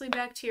things, mostly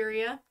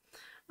bacteria.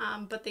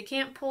 But they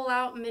can't pull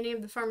out many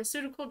of the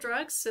pharmaceutical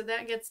drugs, so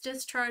that gets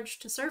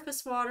discharged to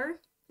surface water,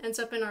 ends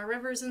up in our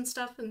rivers and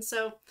stuff, and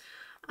so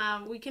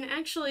we can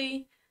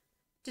actually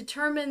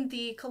determine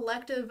the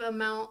collective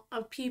amount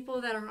of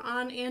people that are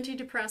on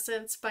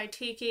antidepressants by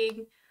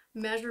taking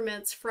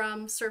measurements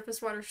from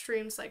surface water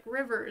streams like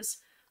rivers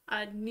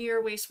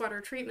near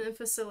wastewater treatment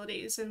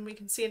facilities, and we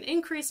can see an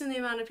increase in the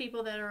amount of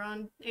people that are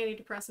on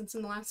antidepressants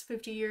in the last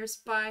 50 years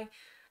by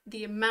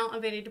the amount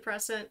of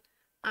antidepressant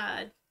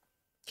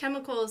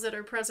chemicals that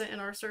are present in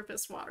our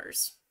surface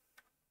waters.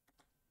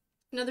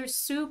 Another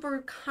super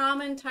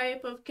common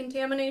type of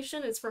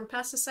contamination is from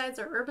pesticides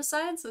or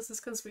herbicides. This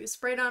is because we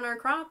sprayed on our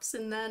crops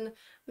and then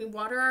we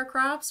water our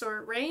crops or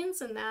it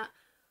rains, and that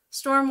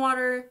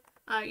stormwater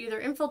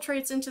either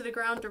infiltrates into the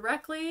ground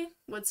directly,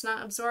 what's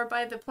not absorbed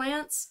by the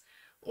plants,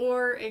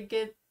 or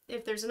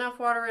if there's enough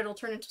water, it'll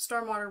turn into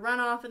stormwater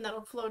runoff, and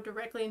that'll flow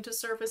directly into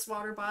surface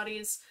water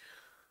bodies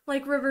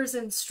like rivers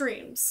and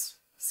streams.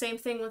 Same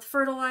thing with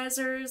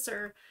fertilizers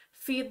or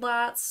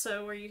feedlots,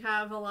 so where you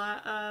have a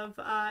lot of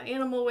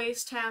animal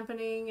waste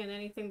happening and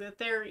anything that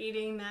they're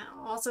eating that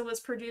also was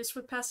produced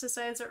with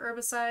pesticides or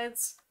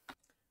herbicides.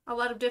 A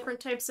lot of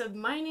different types of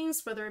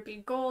minings, whether it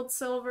be gold,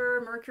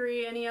 silver,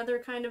 mercury, any other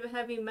kind of a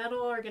heavy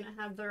metal, are going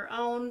to have their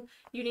own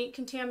unique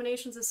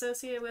contaminations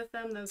associated with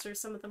them. Those are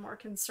some of the more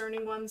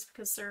concerning ones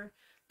because they're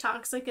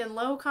toxic in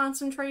low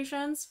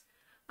concentrations.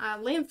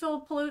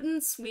 Landfill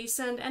pollutants, we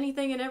send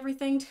anything and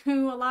everything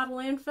to a lot of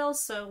landfills,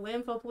 so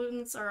landfill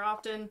pollutants are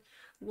often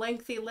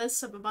lengthy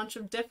lists of a bunch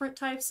of different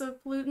types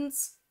of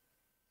pollutants.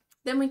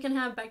 Then we can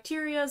have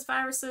bacteria,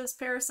 viruses,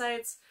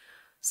 parasites,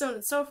 so on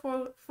and so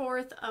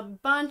forth, a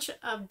bunch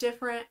of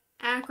different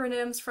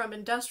acronyms from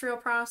industrial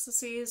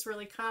processes.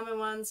 Really common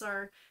ones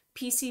are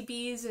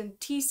PCBs and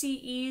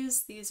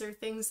TCEs. These are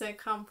things that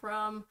come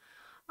from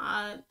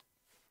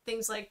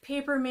things like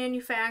paper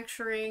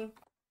manufacturing.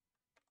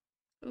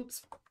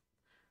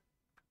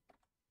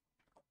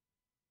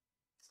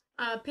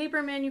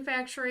 Paper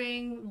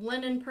manufacturing,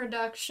 linen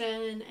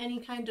production, any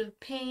kind of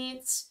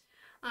paints,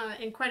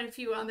 and quite a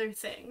few other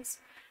things.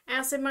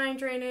 Acid mine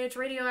drainage,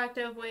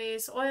 radioactive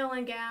waste, oil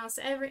and gas,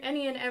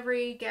 any and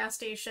every gas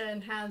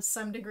station has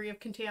some degree of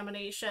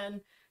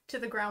contamination to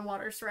the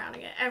groundwater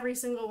surrounding it. Every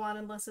single one,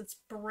 unless it's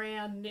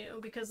brand new,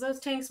 because those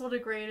tanks will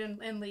degrade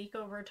and leak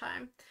over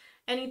time.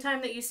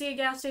 Anytime that you see a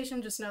gas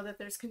station, just know that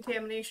there's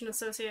contamination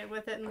associated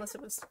with it, unless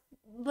it was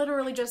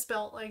literally just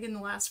built like in the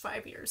last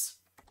 5 years.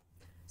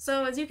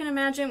 So as you can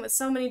imagine, with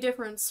so many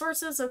different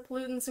sources of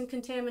pollutants and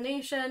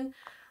contamination,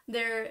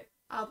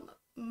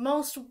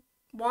 most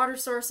water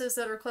sources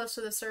that are close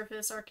to the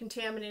surface are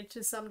contaminated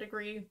to some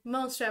degree,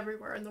 most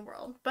everywhere in the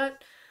world.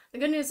 But the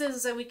good news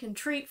is that we can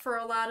treat for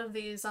a lot of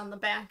these on the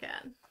back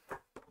end.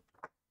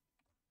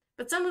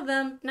 But some of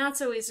them, not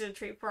so easy to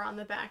treat for on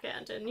the back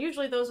end, and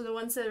usually those are the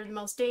ones that are the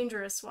most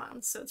dangerous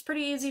ones. So it's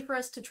pretty easy for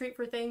us to treat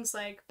for things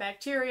like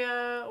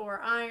bacteria or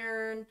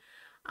iron,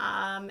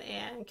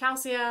 and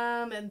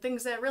calcium, and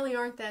things that really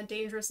aren't that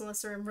dangerous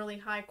unless they're in really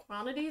high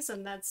quantities,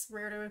 and that's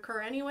rare to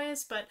occur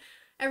anyways. But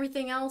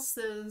everything else,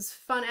 those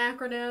fun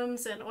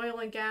acronyms and oil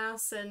and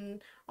gas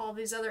and all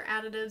these other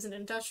additives and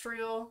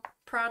industrial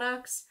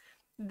products,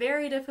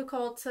 very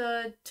difficult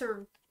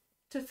to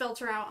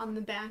filter out on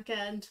the back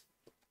end.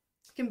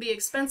 It can be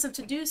expensive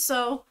to do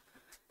so,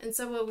 and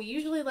so what we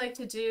usually like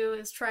to do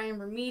is try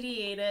and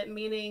remediate it,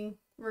 meaning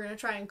we're going to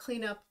try and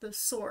clean up the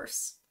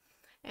source.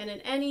 And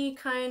in any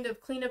kind of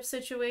cleanup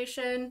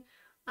situation,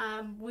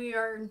 we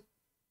are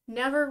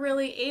never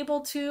really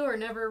able to, or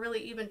never really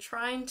even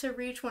trying to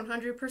reach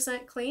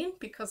 100% clean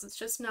because it's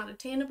just not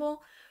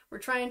attainable. We're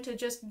trying to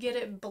just get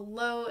it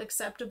below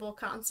acceptable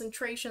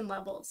concentration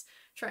levels.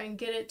 Try and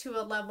get it to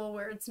a level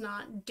where it's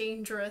not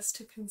dangerous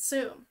to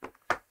consume.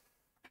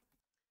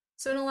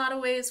 So in a lot of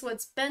ways,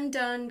 what's been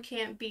done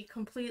can't be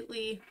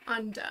completely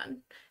undone.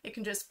 It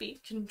can just be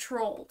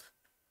controlled.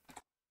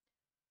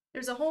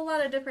 There's a whole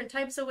lot of different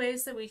types of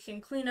ways that we can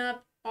clean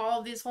up all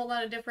of these whole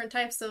lot of different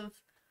types of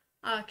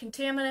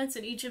contaminants,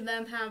 and each of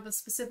them have a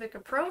specific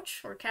approach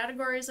or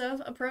categories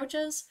of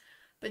approaches.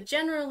 But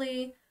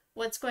generally,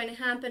 what's going to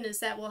happen is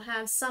that we'll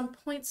have some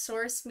point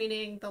source,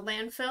 meaning the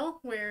landfill,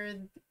 where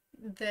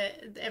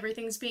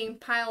everything's being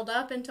piled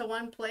up into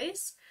one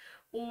place,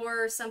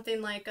 or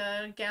something like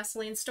a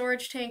gasoline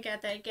storage tank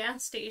at that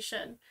gas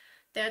station.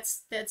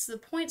 That's the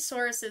point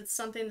source. It's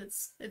something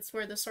it's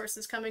where the source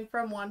is coming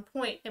from one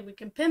point, and we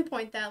can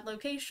pinpoint that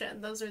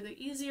location. Those are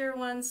the easier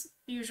ones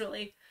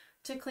usually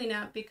to clean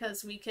up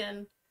because we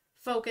can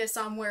focus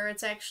on where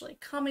it's actually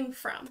coming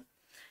from.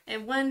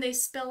 And when they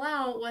spill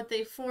out, what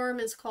they form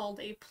is called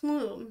a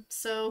plume.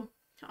 So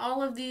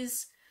all of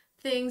these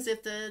things,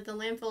 if the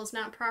landfill is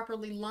not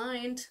properly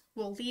lined,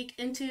 will leak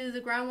into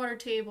the groundwater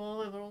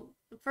table. It will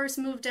first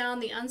move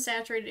down the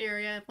unsaturated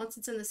area. Once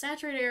it's in the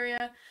saturated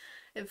area,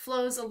 it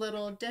flows a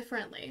little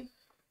differently.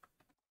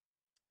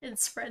 It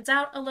spreads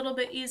out a little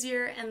bit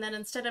easier, and then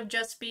instead of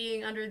just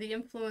being under the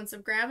influence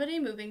of gravity,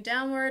 moving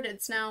downward,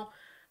 it's now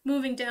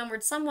moving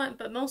downward somewhat,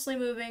 but mostly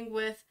moving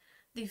with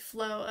the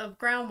flow of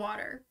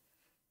groundwater.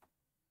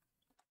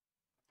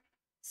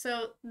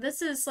 So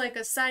this is like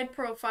a side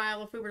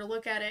profile. If we were to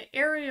look at it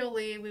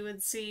aerially, we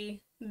would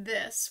see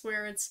this,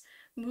 where it's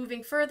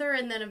moving further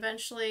and then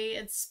eventually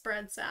it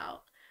spreads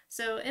out.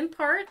 So in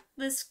part,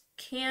 this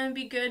can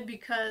be good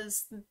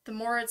because the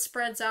more it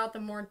spreads out, the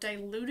more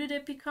diluted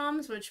it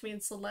becomes, which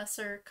means the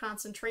lesser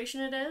concentration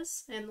it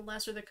is, and the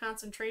lesser the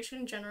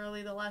concentration,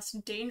 generally the less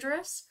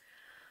dangerous.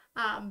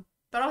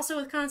 But also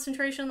with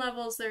concentration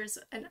levels, there's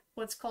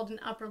what's called an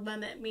upper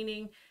limit,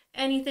 meaning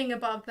anything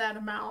above that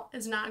amount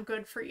is not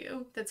good for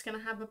you. That's going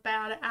to have a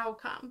bad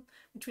outcome,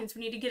 which means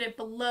we need to get it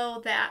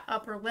below that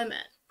upper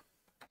limit.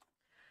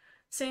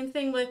 Same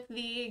thing with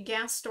the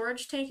gas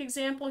storage tank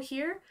example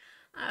here.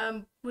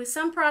 With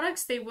some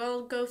products, they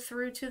will go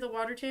through to the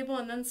water table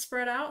and then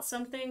spread out.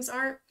 Some things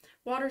aren't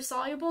water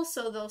soluble,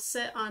 so they'll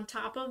sit on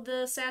top of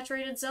the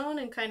saturated zone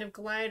and kind of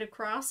glide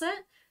across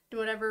it in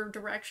whatever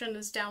direction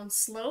is down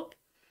slope.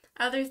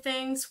 Other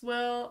things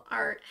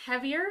are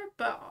heavier,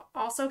 but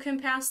also can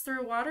pass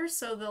through water,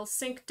 so they'll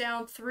sink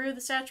down through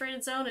the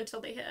saturated zone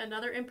until they hit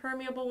another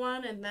impermeable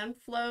one and then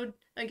flow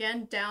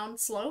again down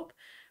slope,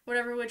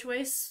 whatever which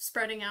way,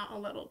 spreading out a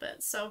little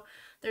bit. So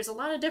there's a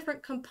lot of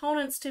different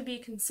components to be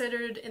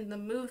considered in the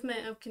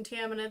movement of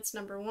contaminants.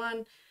 Number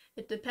one,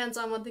 it depends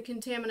on what the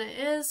contaminant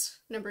is.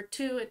 Number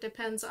two, it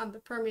depends on the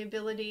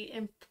permeability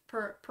and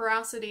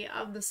porosity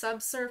of the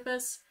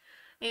subsurface.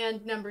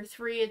 And number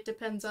three, it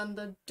depends on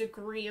the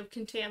degree of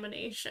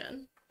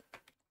contamination.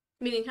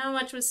 Meaning how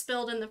much was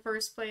spilled in the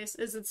first place,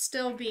 is it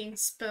still being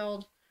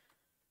spilled,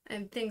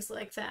 and things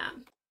like that.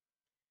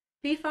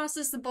 PFAS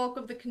is the bulk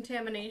of the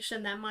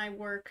contamination that my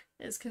work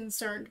is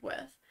concerned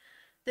with.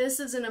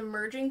 This is an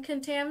emerging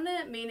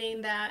contaminant,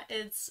 meaning that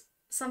it's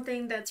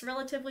something that's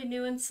relatively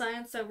new in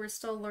science that we're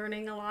still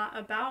learning a lot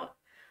about,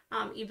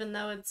 even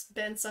though it's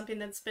been something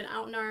that's been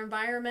out in our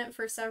environment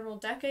for several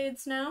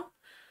decades now.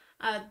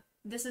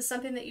 This is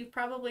something that you've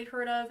probably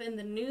heard of in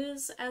the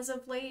news as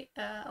of late.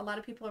 A lot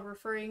of people are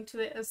referring to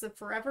it as the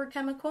forever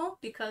chemical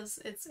because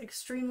it's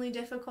extremely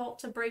difficult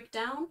to break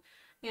down,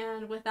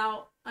 and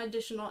without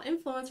additional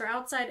influence or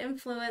outside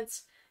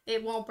influence,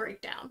 it won't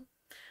break down.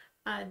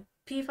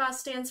 PFAS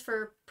stands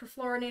for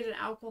perfluorinated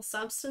alkyl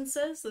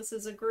substances. This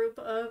is a group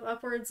of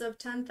upwards of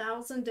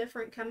 10,000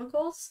 different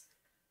chemicals,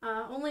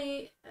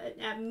 only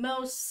at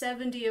most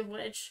 70 of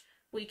which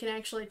we can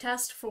actually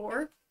test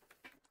for,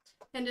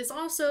 and is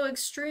also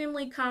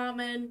extremely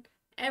common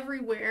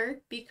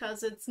everywhere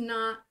because it's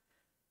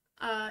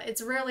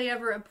rarely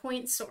ever a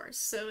point source.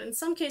 So in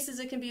some cases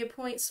it can be a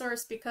point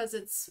source because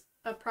it's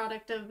a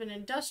product of an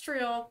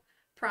industrial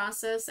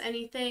process.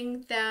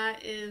 Anything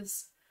that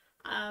is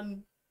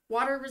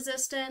water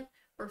resistant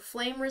or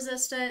flame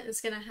resistant is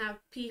going to have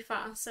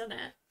PFAS in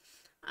it.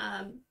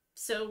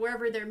 So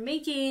wherever they're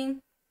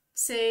making,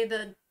 say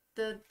they're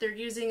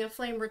using a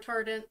flame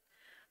retardant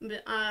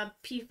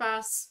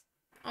PFAS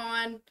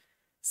on,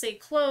 say,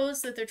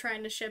 clothes that they're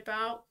trying to ship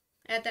out,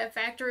 at that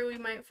factory we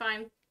might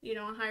find,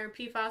 a higher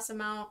PFAS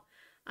amount.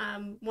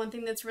 One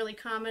thing that's really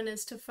common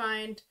is to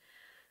find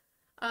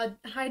a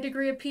high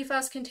degree of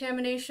PFAS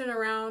contamination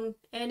around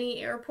any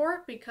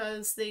airport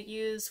because they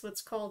use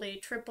what's called a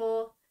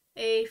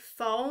AAA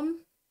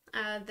foam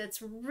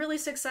that's really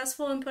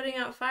successful in putting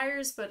out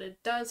fires, but it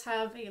does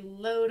have a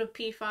load of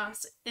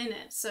PFAS in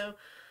it. So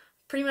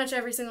pretty much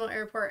every single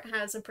airport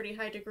has a pretty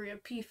high degree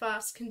of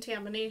PFAS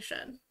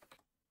contamination.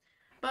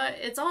 But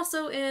it's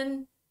also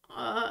in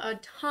a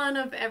ton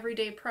of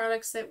everyday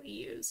products that we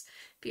use.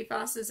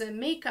 PFAS is in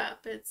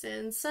makeup, it's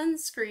in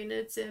sunscreen,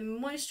 it's in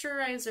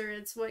moisturizer,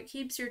 it's what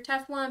keeps your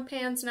Teflon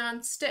pans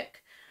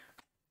non-stick.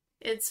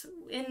 It's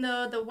in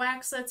the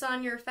wax that's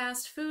on your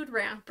fast food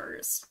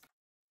wrappers.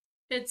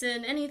 It's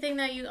in anything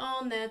that you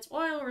own that's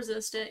oil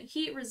resistant,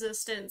 heat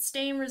resistant,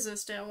 stain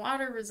resistant,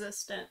 water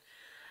resistant.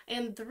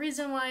 And the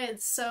reason why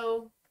it's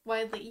so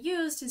widely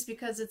used is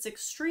because it's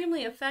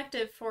extremely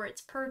effective for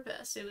its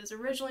purpose. It was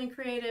originally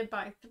created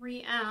by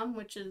 3M,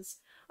 which is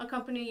a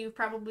company you've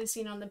probably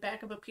seen on the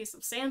back of a piece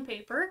of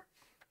sandpaper,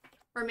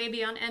 or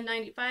maybe on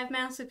N95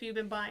 masks if you've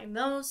been buying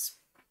those.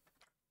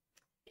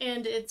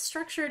 And it's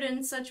structured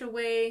in such a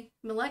way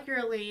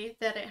molecularly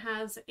that it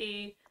has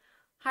a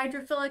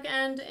hydrophilic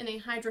end and a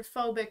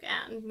hydrophobic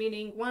end,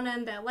 meaning one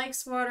end that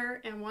likes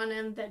water and one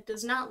end that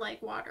does not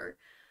like water,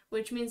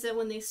 which means that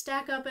when they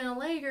stack up in a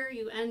layer,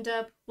 you end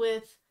up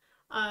with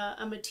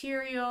a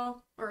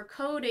material or a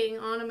coating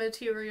on a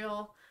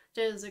material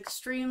that is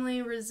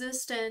extremely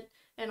resistant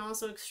and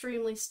also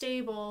extremely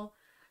stable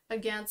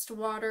against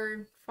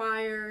water,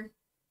 fire,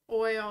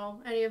 oil,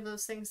 any of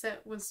those things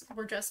that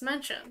were just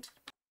mentioned.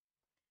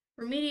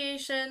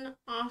 Remediation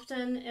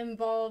often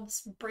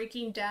involves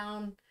breaking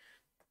down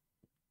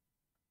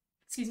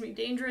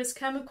dangerous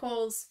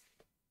chemicals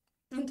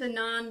into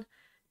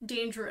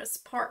non-dangerous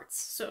parts.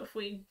 So if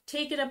we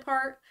take it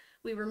apart,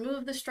 we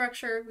remove the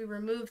structure, we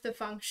remove the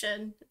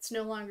function, it's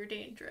no longer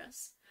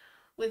dangerous.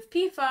 With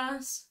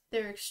PFAS,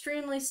 they're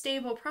extremely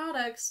stable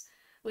products,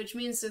 which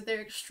means that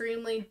they're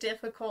extremely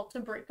difficult to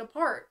break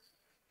apart,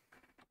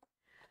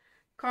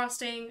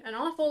 costing an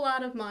awful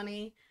lot of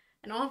money,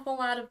 an awful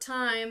lot of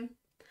time,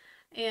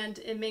 and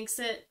it makes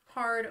it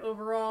hard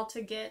overall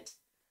to get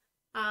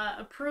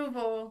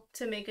approval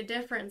to make a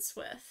difference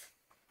with.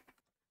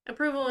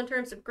 Approval in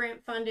terms of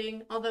grant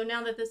funding, although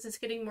now that this is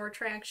getting more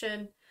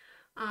traction,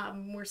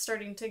 we're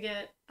starting to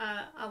get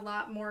a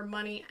lot more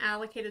money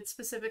allocated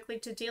specifically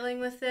to dealing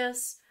with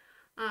this.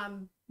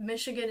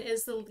 Michigan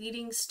is the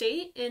leading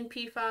state in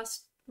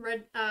PFAS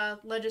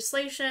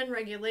legislation,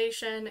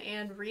 regulation,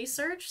 and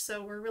research,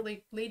 so we're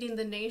really leading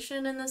the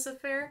nation in this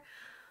affair.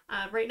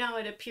 Right now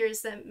it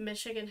appears that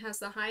Michigan has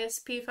the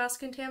highest PFAS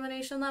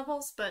contamination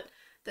levels, but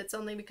that's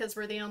only because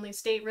we're the only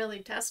state really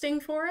testing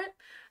for it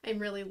and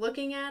really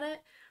looking at it.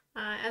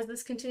 As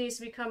this continues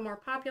to become more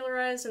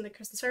popularized and the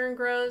concern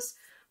grows,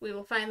 we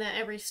will find that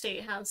every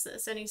state has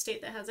this. Any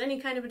state that has any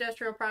kind of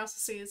industrial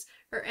processes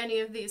or any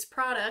of these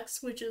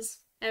products, which is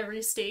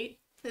every state,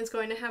 is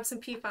going to have some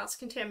PFAS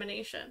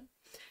contamination.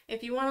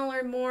 If you want to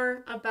learn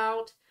more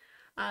about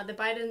the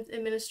Biden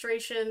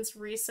administration's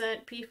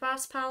recent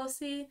PFAS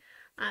policy,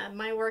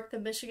 my work, the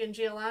Michigan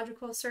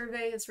Geological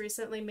Survey, has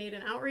recently made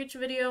an outreach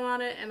video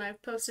on it, and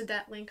I've posted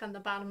that link on the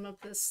bottom of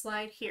this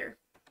slide here.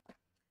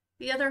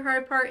 The other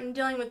hard part in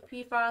dealing with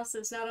PFAS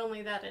is not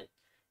only that it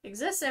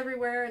exists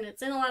everywhere and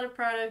it's in a lot of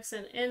products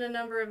and in a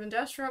number of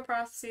industrial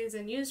processes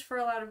and used for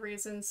a lot of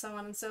reasons, so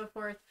on and so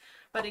forth,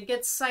 but it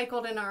gets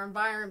cycled in our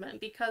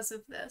environment because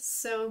of this.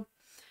 So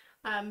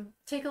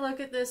take a look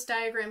at this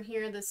diagram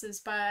here. This is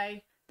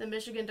by the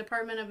Michigan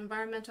Department of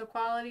Environmental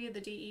Quality,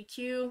 the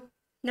DEQ,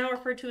 now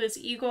referred to as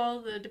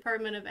EGLE, the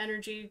Department of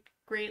Energy,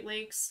 Great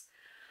Lakes.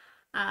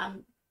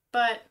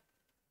 But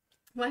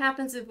what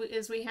happens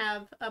is we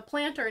have a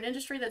plant or an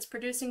industry that's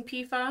producing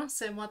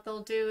PFAS, and what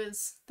they'll do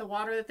is the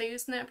water that they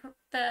use in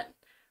that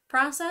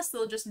process,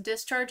 they'll just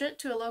discharge it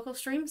to a local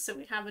stream, so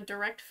we have a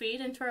direct feed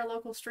into our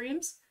local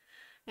streams.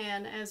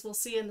 And as we'll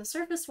see in the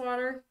surface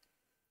water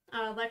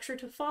lecture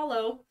to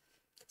follow,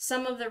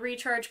 some of the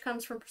recharge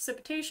comes from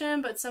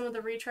precipitation, but some of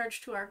the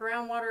recharge to our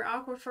groundwater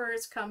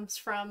aquifers comes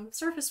from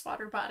surface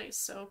water bodies,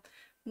 so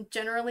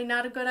generally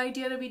not a good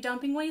idea to be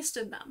dumping waste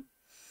in them.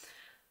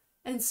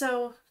 And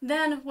so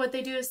then what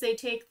they do is they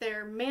take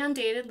their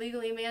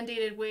legally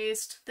mandated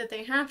waste that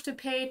they have to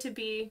pay to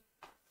be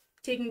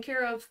taken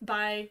care of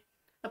by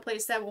a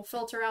place that will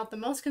filter out the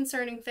most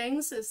concerning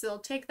things, is they'll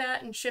take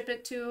that and ship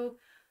it to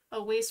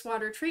a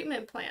wastewater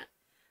treatment plant.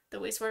 The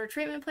wastewater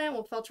treatment plant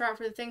will filter out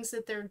for the things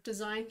that they're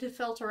designed to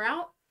filter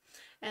out,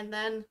 and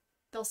then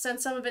they'll send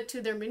some of it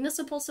to their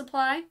municipal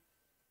supply,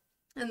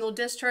 and they'll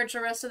discharge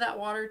the rest of that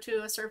water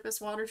to a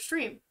surface water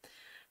stream.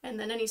 And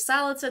then any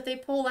solids that they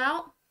pull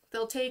out,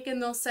 they'll take and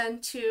they'll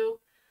send to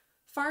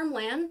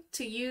farmland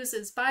to use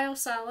as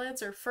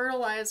biosolids or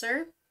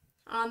fertilizer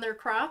on their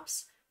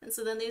crops. And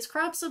so then these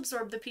crops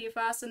absorb the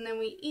PFAS, and then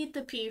we eat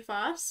the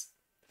PFAS.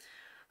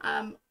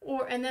 And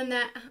then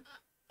that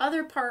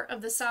other part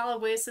of the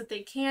solid waste that they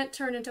can't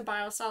turn into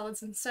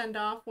biosolids and send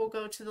off will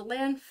go to the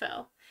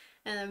landfill.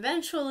 And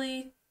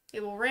eventually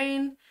it will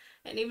rain,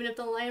 and even if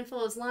the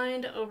landfill is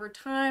lined over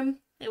time,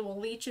 it will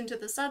leach into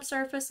the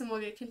subsurface and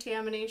we'll get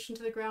contamination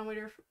to the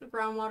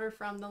groundwater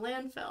from the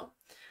landfill.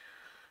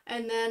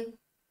 And then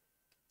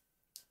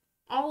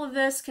all of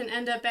this can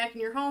end up back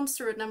in your homes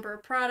through a number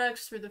of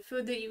products, through the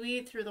food that you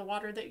eat, through the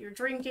water that you're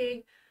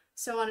drinking,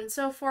 so on and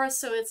so forth.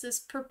 So it's this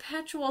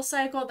perpetual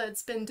cycle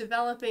that's been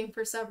developing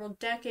for several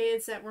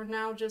decades that we're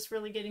now just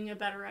really getting a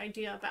better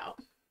idea about.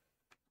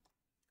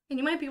 And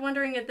you might be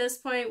wondering at this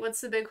point,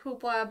 what's the big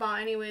hoopla about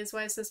anyways?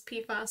 Why is this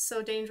PFAS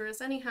so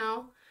dangerous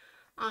anyhow?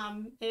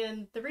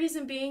 And the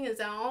reason being is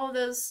that all of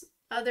those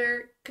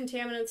other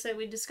contaminants that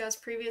we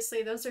discussed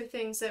previously, those are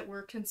things that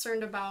we're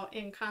concerned about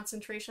in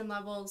concentration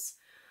levels.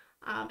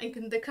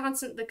 And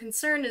the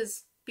concern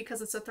is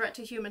because it's a threat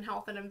to human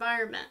health and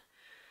environment.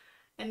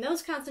 And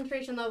those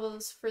concentration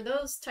levels for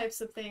those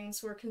types of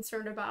things we're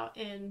concerned about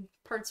in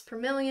parts per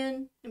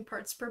million and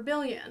parts per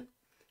billion.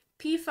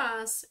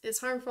 PFAS is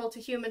harmful to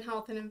human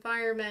health and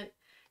environment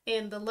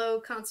in the low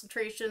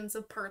concentrations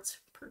of parts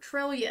per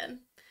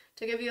trillion.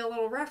 To give you a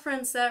little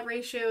reference, that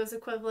ratio is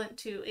equivalent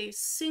to a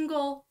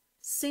single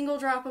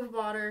drop of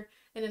water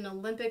in an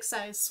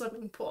Olympic-sized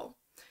swimming pool.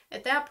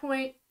 At that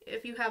point,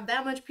 if you have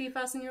that much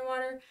PFAS in your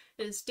water,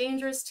 it is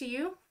dangerous to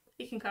you.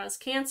 It can cause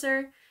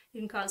cancer, it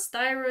can cause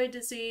thyroid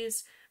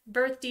disease,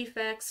 birth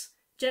defects,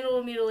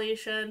 genital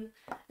mutilation,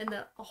 and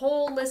a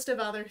whole list of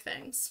other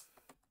things.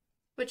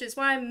 Which is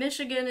why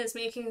Michigan is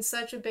making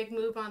such a big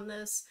move on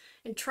this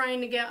and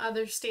trying to get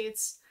other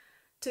states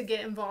to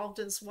get involved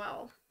as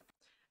well.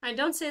 I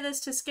don't say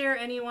this to scare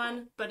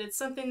anyone, but it's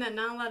something that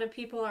not a lot of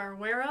people are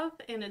aware of,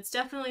 and it's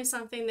definitely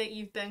something that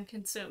you've been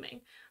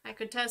consuming. I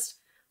could test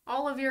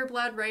all of your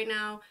blood right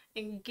now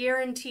and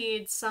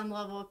guaranteed some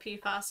level of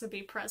PFAS would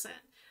be present.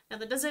 Now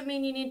that doesn't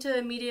mean you need to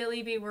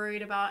immediately be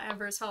worried about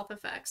adverse health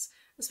effects,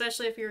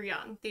 especially if you're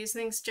young. These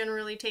things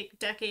generally take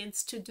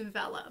decades to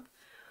develop.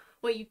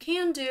 What you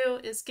can do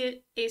is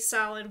get a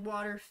solid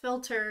water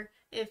filter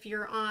if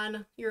you're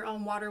on your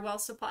own water well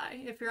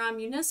supply. If you're on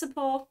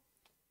municipal,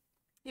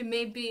 it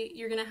may be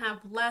you're going to have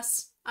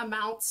less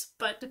amounts,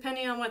 but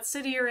depending on what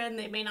city you're in,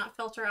 they may not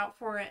filter out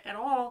for it at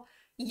all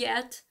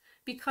yet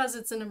because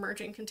it's an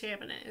emerging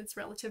contaminant. It's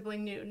relatively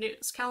new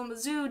news.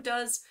 Kalamazoo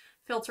does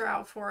filter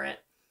out for it,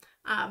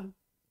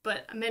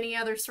 but many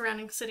other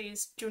surrounding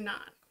cities do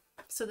not.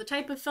 So the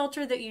type of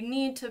filter that you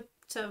need to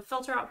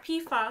filter out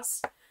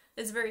PFAS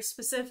is very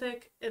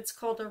specific. It's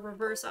called a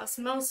reverse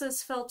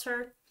osmosis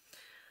filter,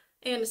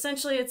 and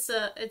essentially it's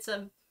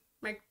a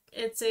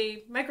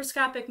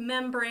microscopic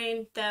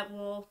membrane that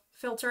will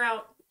filter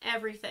out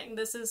everything.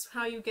 This is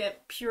how you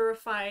get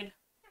purified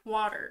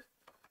water.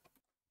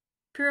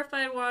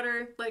 Purified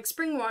water, like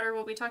spring water,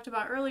 what we talked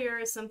about earlier,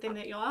 is something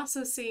that you'll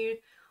also see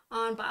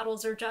on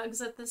bottles or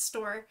jugs at the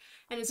store,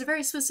 and it's a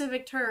very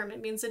specific term.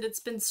 It means that it's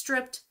been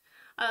stripped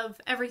of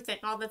everything.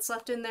 All that's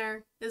left in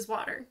there is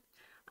water.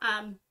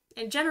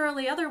 And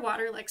generally other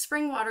water, like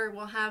spring water,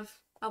 will have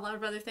a lot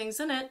of other things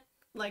in it,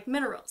 like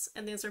minerals,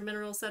 and these are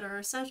minerals that are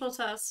essential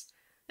to us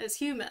as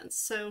humans.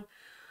 So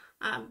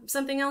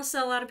something else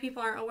that a lot of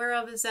people aren't aware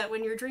of is that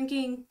when you're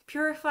drinking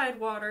purified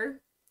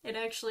water, it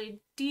actually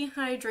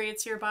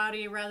dehydrates your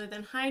body rather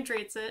than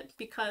hydrates it,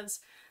 because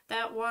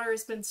that water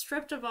has been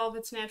stripped of all of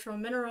its natural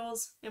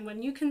minerals, and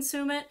when you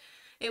consume it,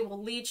 it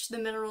will leach the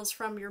minerals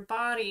from your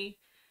body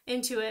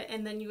into it,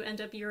 and then you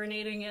end up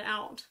urinating it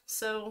out.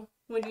 So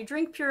when you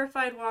drink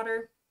purified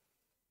water,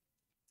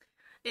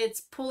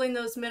 it's pulling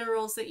those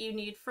minerals that you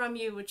need from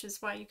you, which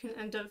is why you can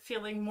end up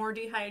feeling more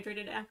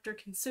dehydrated after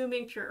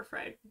consuming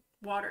purified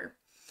water,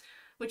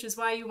 which is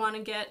why you want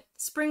to get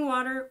spring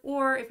water,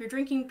 or if you're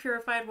drinking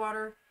purified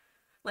water,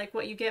 like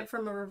what you get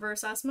from a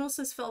reverse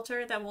osmosis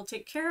filter that will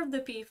take care of the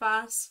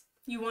PFAS,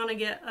 you want to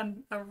get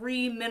a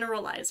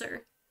remineralizer.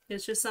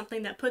 It's just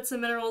something that puts the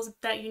minerals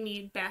that you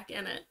need back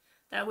in it.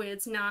 That way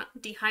it's not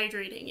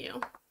dehydrating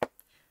you.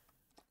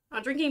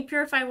 Drinking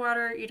purified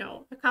water,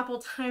 a couple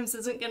times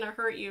isn't going to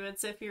hurt you.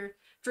 It's if you're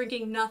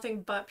drinking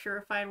nothing but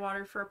purified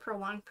water for a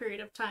prolonged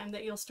period of time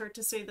that you'll start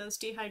to see those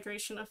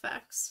dehydration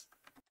effects.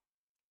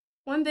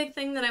 One big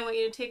thing that I want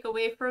you to take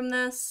away from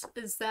this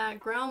is that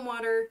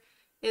groundwater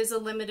is a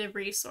limited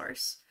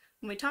resource.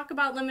 When we talk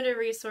about limited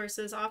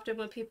resources, often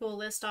what people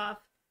list off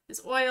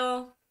is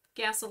oil,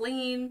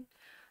 gasoline,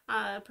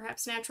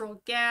 perhaps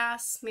natural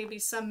gas, maybe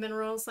some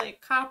minerals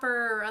like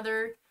copper or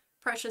other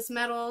precious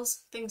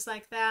metals, things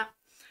like that.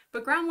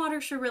 But groundwater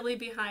should really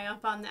be high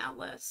up on that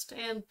list.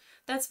 And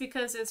that's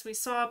because, as we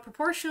saw,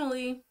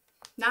 proportionally,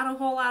 not a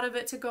whole lot of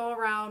it to go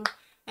around.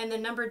 And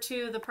then number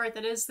two, the part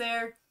that is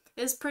there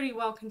is pretty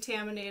well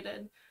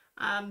contaminated.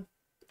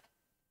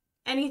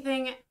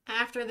 Anything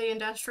after the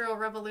Industrial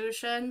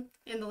Revolution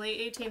in the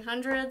late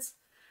 1800s,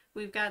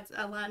 we've got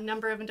a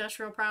number of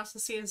industrial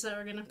processes that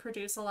are going to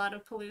produce a lot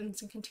of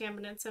pollutants and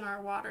contaminants in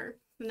our water.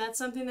 And that's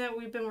something that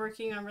we've been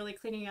working on really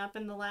cleaning up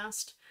in the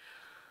last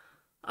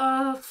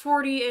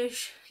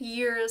 40-ish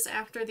years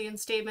after the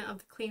instatement of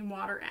the Clean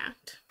Water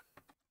Act.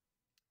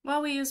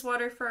 While we use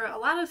water for a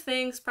lot of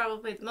things,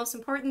 probably the most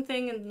important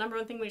thing and the number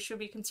one thing we should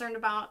be concerned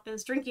about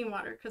is drinking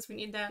water, because we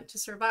need that to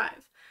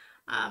survive.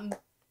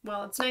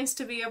 Well, it's nice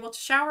to be able to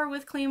shower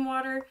with clean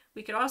water.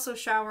 We could also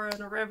shower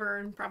in a river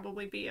and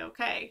probably be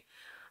okay.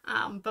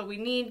 But we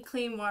need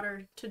clean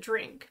water to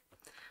drink.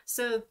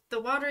 So the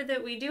water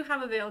that we do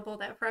have available,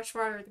 that fresh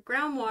water, the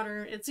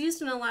groundwater, it's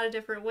used in a lot of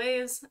different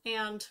ways,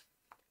 and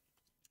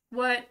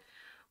what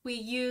we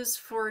use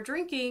for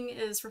drinking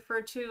is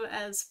referred to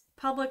as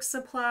public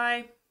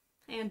supply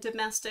and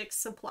domestic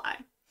supply.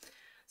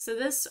 So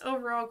this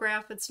overall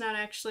graph, it's not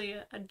actually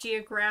a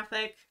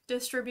geographic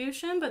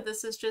distribution, but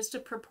this is just a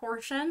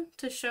proportion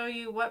to show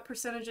you what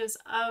percentages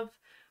of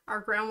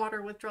our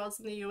groundwater withdrawals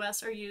in the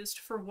US are used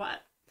for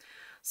what.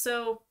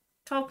 So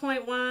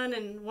 12.1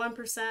 and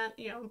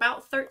 1%,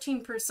 about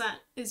 13%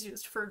 is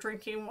used for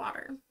drinking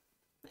water.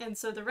 And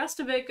so the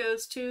rest of it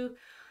goes to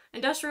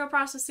industrial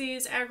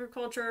processes,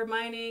 agriculture,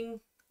 mining,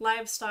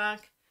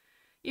 livestock.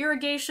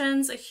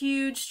 Irrigation's a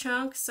huge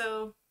chunk,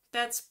 so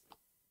that's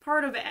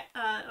part of it.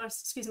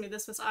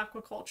 This was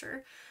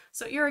aquaculture.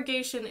 So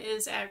irrigation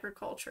is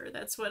agriculture.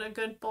 That's what a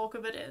good bulk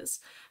of it is.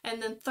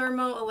 And then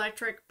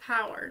thermoelectric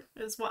power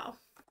as well.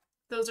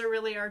 Those are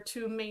really our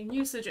two main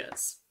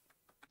usages.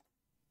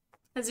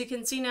 As you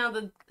can see now,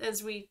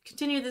 as we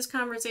continue this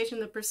conversation,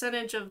 the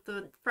percentage of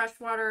the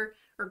freshwater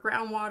or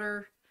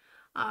groundwater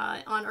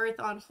on Earth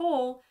on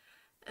whole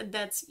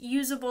that's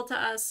usable to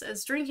us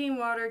as drinking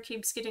water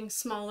keeps getting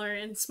smaller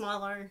and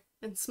smaller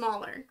and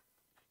smaller.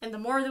 And the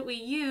more that we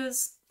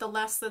use, the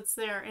less that's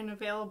there and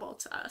available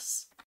to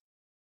us.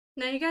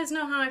 Now you guys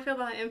know how I feel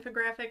about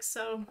infographics,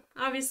 so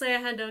obviously I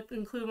had to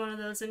include one of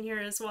those in here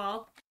as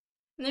well.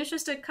 And there's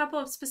just a couple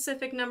of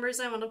specific numbers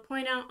I want to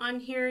point out on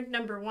here.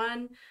 Number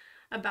one,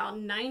 about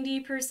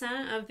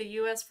 90% of the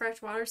US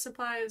freshwater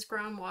supply is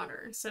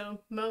groundwater, so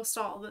most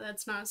all, but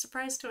that's not a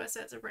surprise to us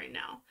as of right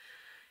now.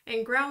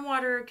 And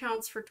groundwater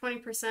accounts for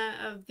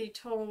 20% of the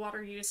total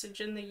water usage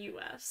in the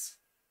US.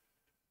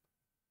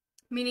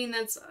 meaning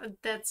that's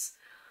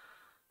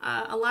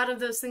a lot of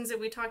those things that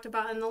we talked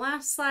about in the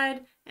last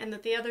slide, and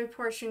that the other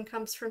portion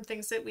comes from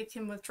things that we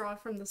can withdraw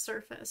from the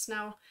surface.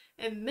 Now,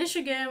 in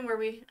Michigan, where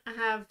we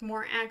have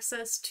more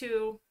access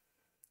to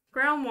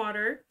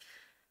groundwater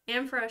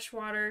and fresh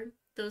water,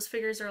 those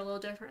figures are a little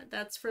different.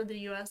 That's for the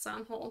US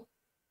on whole.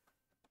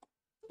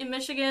 In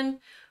Michigan,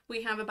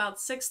 we have about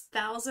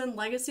 6,000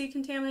 legacy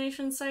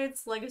contamination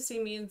sites. Legacy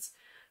means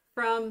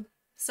from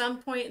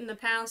some point in the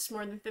past,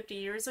 more than 50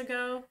 years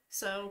ago.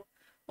 So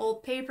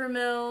old paper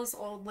mills,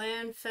 old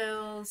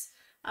landfills,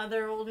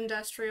 other old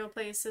industrial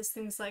places,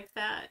 things like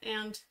that.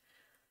 And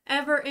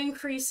ever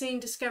increasing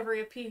discovery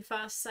of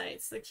PFAS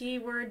sites. The key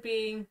word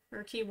being,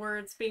 or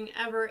keywords being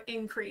ever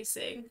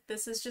increasing.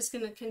 This is just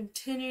going to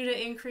continue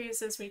to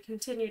increase as we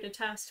continue to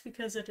test,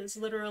 because it is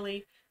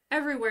literally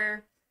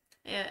everywhere,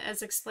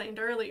 as explained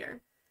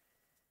earlier.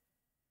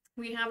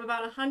 We have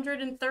about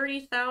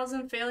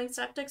 130,000 failing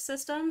septic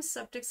systems.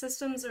 Septic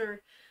systems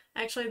are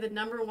actually the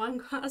 #1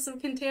 cause of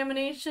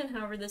contamination.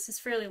 However, this is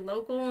fairly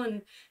local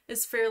and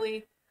is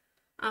fairly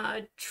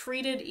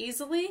treated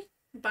easily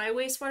by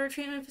wastewater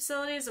treatment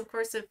facilities. Of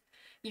course, if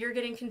you're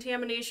getting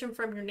contamination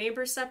from your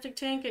neighbor's septic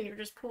tank and you're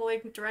just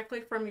pulling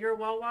directly from your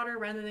well water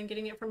rather than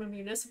getting it from a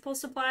municipal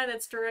supply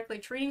that's directly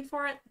treating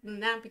for it, then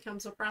that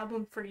becomes a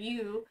problem for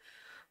you.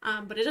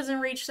 But it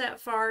doesn't reach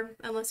that far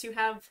unless you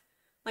have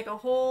like a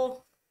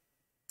whole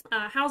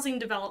housing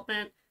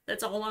development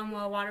that's all on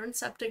well water and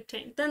septic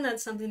tank. Then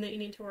that's something that you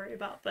need to worry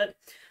about. But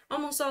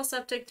almost all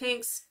septic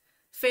tanks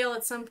fail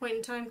at some point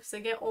in time because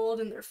they get old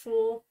and they're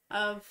full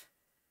of,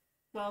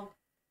 well,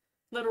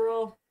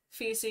 literal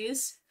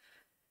feces,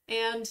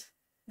 and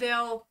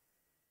they'll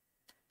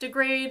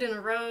degrade and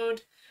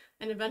erode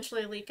and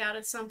eventually leak out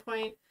at some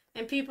point.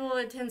 And people,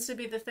 it tends to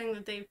be the thing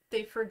that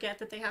they forget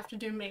that they have to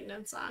do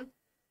maintenance on.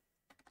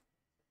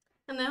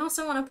 And I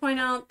also want to point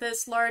out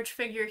this large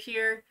figure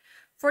here.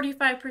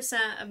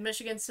 45% of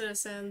Michigan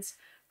citizens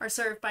are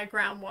served by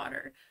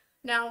groundwater.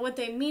 Now, what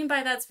they mean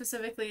by that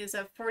specifically is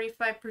that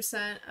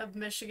 45% of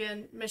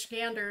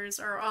Michiganders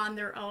are on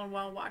their own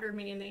well water,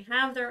 meaning they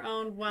have their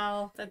own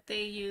well that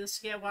they use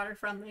to get water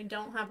from. They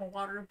don't have a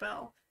water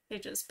bill. They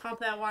just pump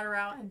that water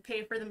out and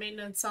pay for the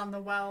maintenance on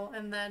the well,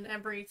 and then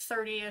every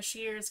 30-ish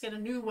years get a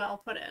new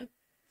well put in.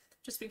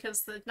 Just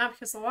because not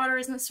because the water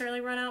is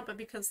necessarily run out, but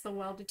because the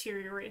well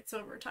deteriorates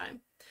over time.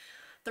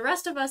 The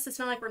rest of us, it's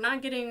not like we're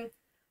not getting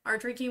our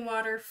drinking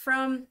water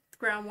from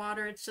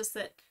groundwater. It's just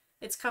that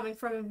it's coming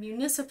from a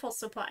municipal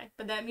supply,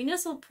 but that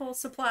municipal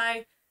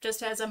supply just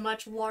has a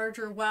much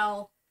larger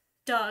well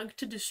dug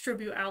to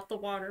distribute out the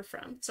water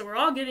from. So we're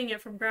all getting it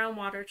from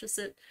groundwater, just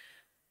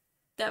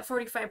that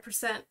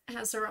 45%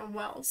 has their own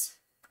wells.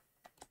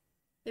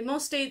 In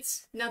most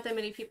states, not that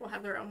many people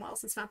have their own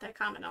wells. It's not that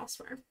common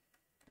elsewhere.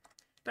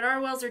 But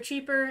our wells are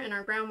cheaper and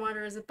our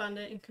groundwater is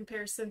abundant in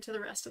comparison to the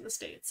rest of the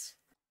states.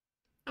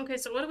 Okay,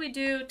 so what do we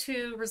do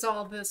to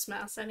resolve this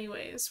mess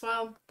anyways?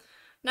 Well,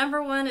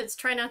 #1 is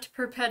try not to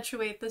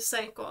perpetuate the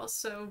cycle.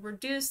 So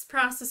reduce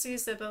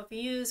processes that both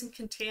use and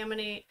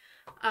contaminate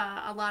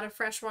a lot of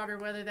fresh water,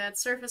 whether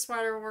that's surface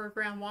water or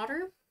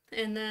groundwater.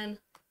 And then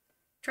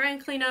try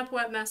and clean up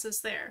what mess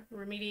is there,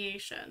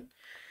 remediation.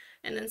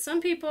 And then some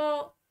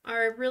people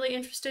are really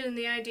interested in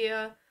the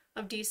idea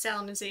of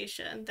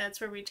desalinization. That's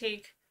where we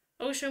take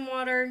ocean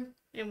water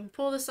and we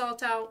pull the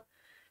salt out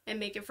and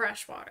make it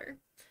fresh water.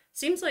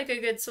 Seems like a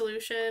good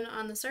solution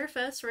on the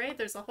surface, right?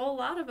 There's a whole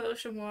lot of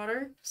ocean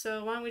water,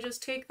 so why don't we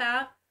just take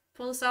that,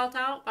 pull the salt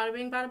out, bada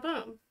bing, bada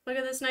boom. Look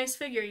at this nice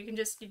figure. You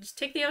just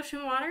take the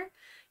ocean water,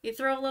 you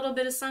throw a little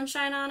bit of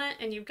sunshine on it,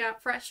 and you've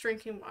got fresh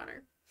drinking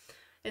water.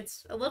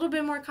 It's a little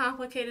bit more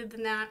complicated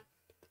than that.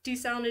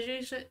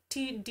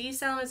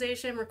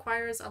 Desalinization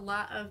requires a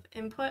lot of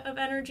input of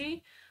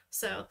energy,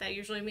 so that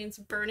usually means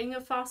burning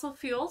of fossil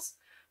fuels,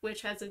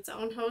 which has its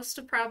own host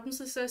of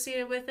problems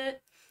associated with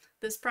it.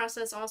 This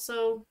process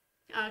also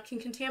can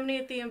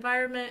contaminate the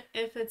environment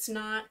if it's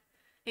not,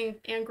 and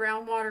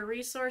groundwater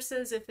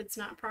resources if it's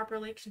not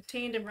properly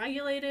contained and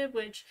regulated,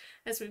 which,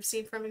 as we've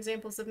seen from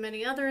examples of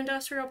many other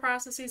industrial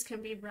processes,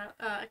 can be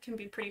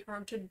pretty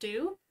hard to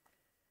do.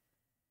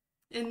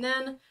 And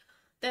then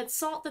that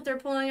salt that they're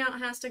pulling out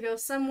has to go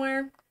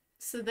somewhere.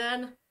 So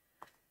then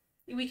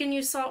we can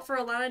use salt for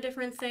a lot of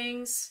different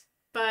things,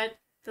 but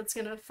that's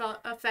going to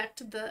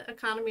affect the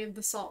economy of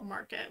the salt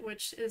market,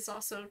 which is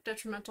also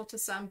detrimental to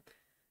some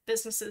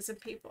businesses and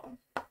people.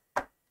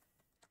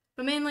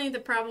 But mainly the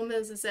problem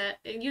is that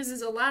it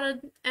uses a lot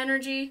of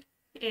energy,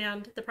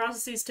 and the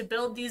processes to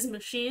build these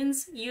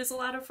machines use a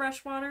lot of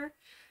fresh water,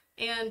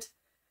 and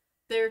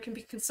there can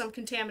be some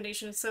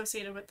contamination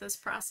associated with this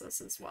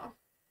process as well.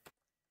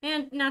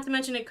 And not to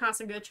mention it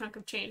costs a good chunk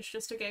of change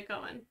just to get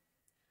going.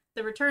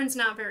 The return's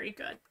not very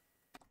good.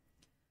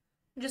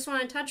 I just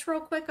want to touch real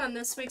quick on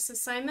this week's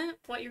assignment.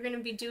 What you're going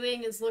to be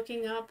doing is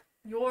looking up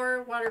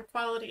your water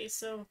quality.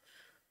 So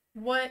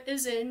what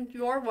is in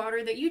your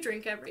water that you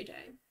drink every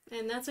day?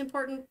 And that's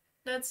important.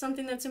 That's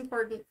something that's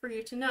important for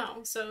you to know.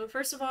 So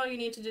first of all, you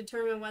need to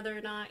determine whether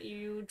or not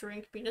you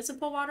drink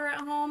municipal water at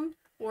home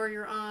or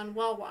you're on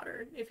well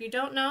water. If you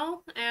don't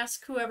know,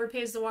 ask whoever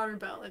pays the water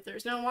bill. If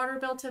there's no water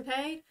bill to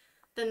pay,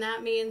 then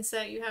that means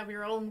that you have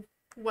your own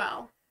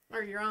well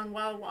or your own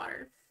well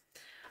water.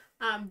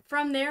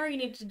 From there, you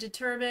need to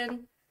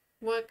determine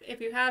if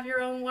you have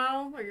your own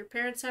well or your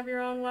parents have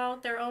their own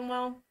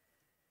well,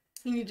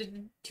 you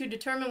need to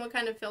determine what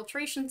kind of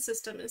filtration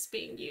system is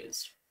being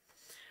used.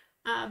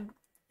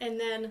 And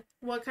then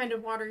what kind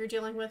of water you're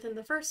dealing with in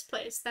the first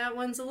place. That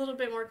one's a little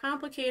bit more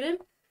complicated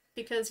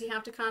because you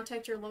have to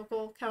contact your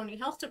local county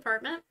health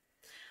department.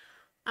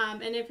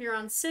 And if you're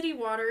on city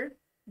water,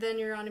 then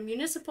you're on a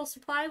municipal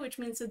supply, which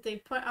means that they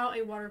put out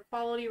a water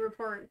quality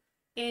report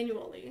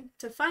annually.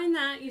 To find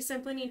that, you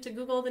simply need to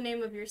Google the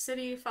name of your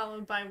city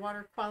followed by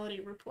water quality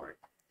report.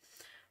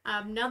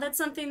 Now that's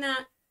something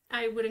that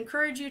I would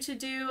encourage you to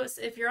do.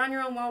 If you're on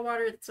your own well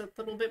water, it's a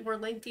little bit more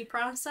lengthy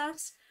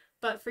process,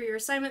 but for your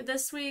assignment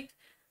this week,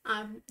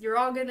 you're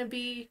all going to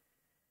be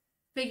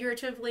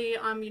figuratively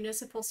on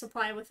municipal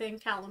supply within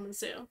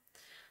Kalamazoo.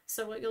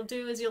 So what you'll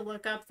do is you'll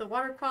look up the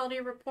water quality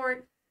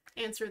report,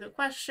 answer the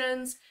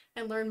questions,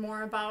 and learn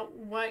more about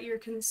what you're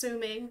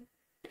consuming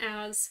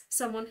as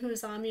someone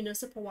who's on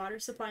municipal water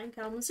supply in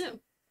Kalamazoo.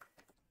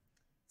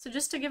 So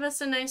just to give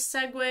us a nice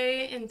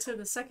segue into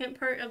the second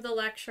part of the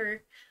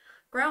lecture,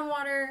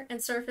 groundwater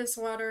and surface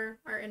water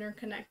are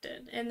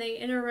interconnected and they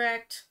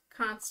interact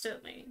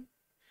constantly.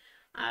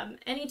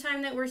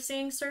 Anytime that we're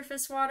seeing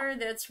surface water,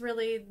 that's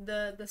really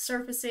the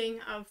surfacing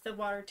of the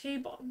water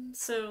table.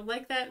 So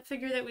like that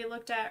figure that we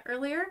looked at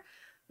earlier,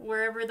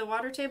 wherever the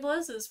water table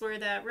is where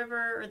that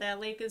river or that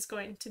lake is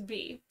going to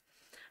be.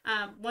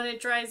 When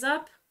it dries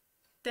up,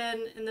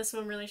 then, and this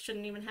one really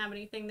shouldn't even have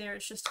anything there,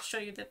 it's just to show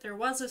you that there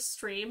was a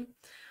stream,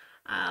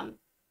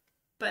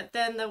 but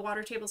then the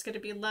water table is going to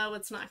be low,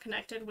 it's not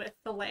connected with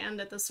the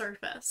land at the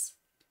surface.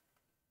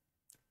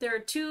 There are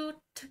two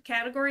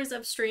categories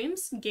of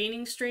streams,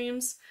 gaining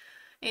streams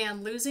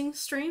and losing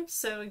streams.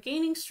 So a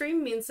gaining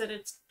stream means that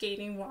it's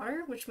gaining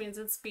water, which means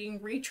it's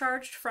being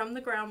recharged from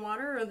the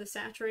groundwater or the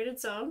saturated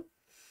zone.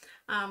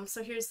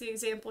 So here's the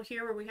example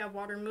here where we have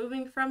water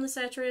moving from the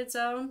saturated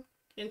zone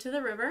into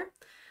the river.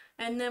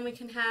 And then we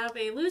can have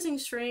a losing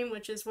stream,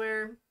 which is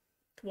where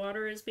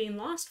water is being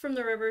lost from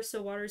the river.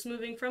 So water is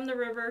moving from the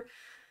river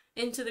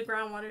into the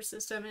groundwater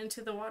system,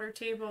 into the water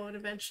table, and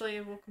eventually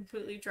it will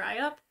completely dry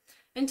up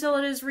until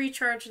it is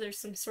recharged. There's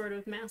some sort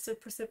of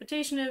massive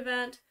precipitation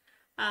event,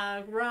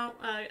 a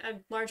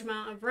large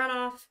amount of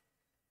runoff,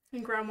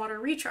 and groundwater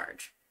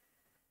recharge.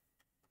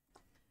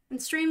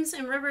 And streams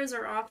and rivers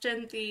are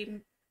often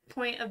the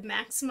point of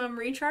maximum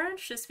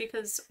recharge, just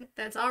because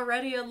that's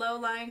already a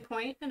low-lying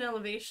point in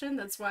elevation.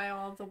 That's why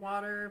all of the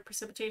water,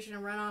 precipitation,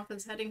 and runoff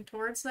is heading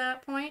towards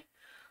that point.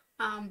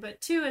 But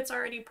two, it's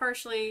already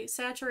partially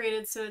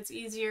saturated, so it's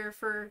easier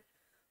for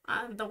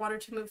the water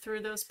to move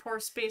through those pore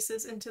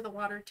spaces into the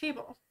water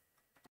table.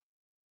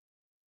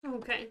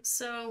 Okay,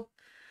 so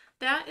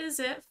that is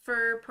it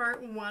for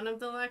part 1 of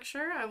the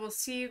lecture. I will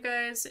see you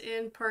guys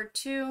in part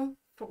 2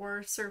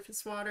 for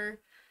surface water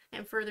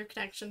and further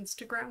connections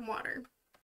to groundwater.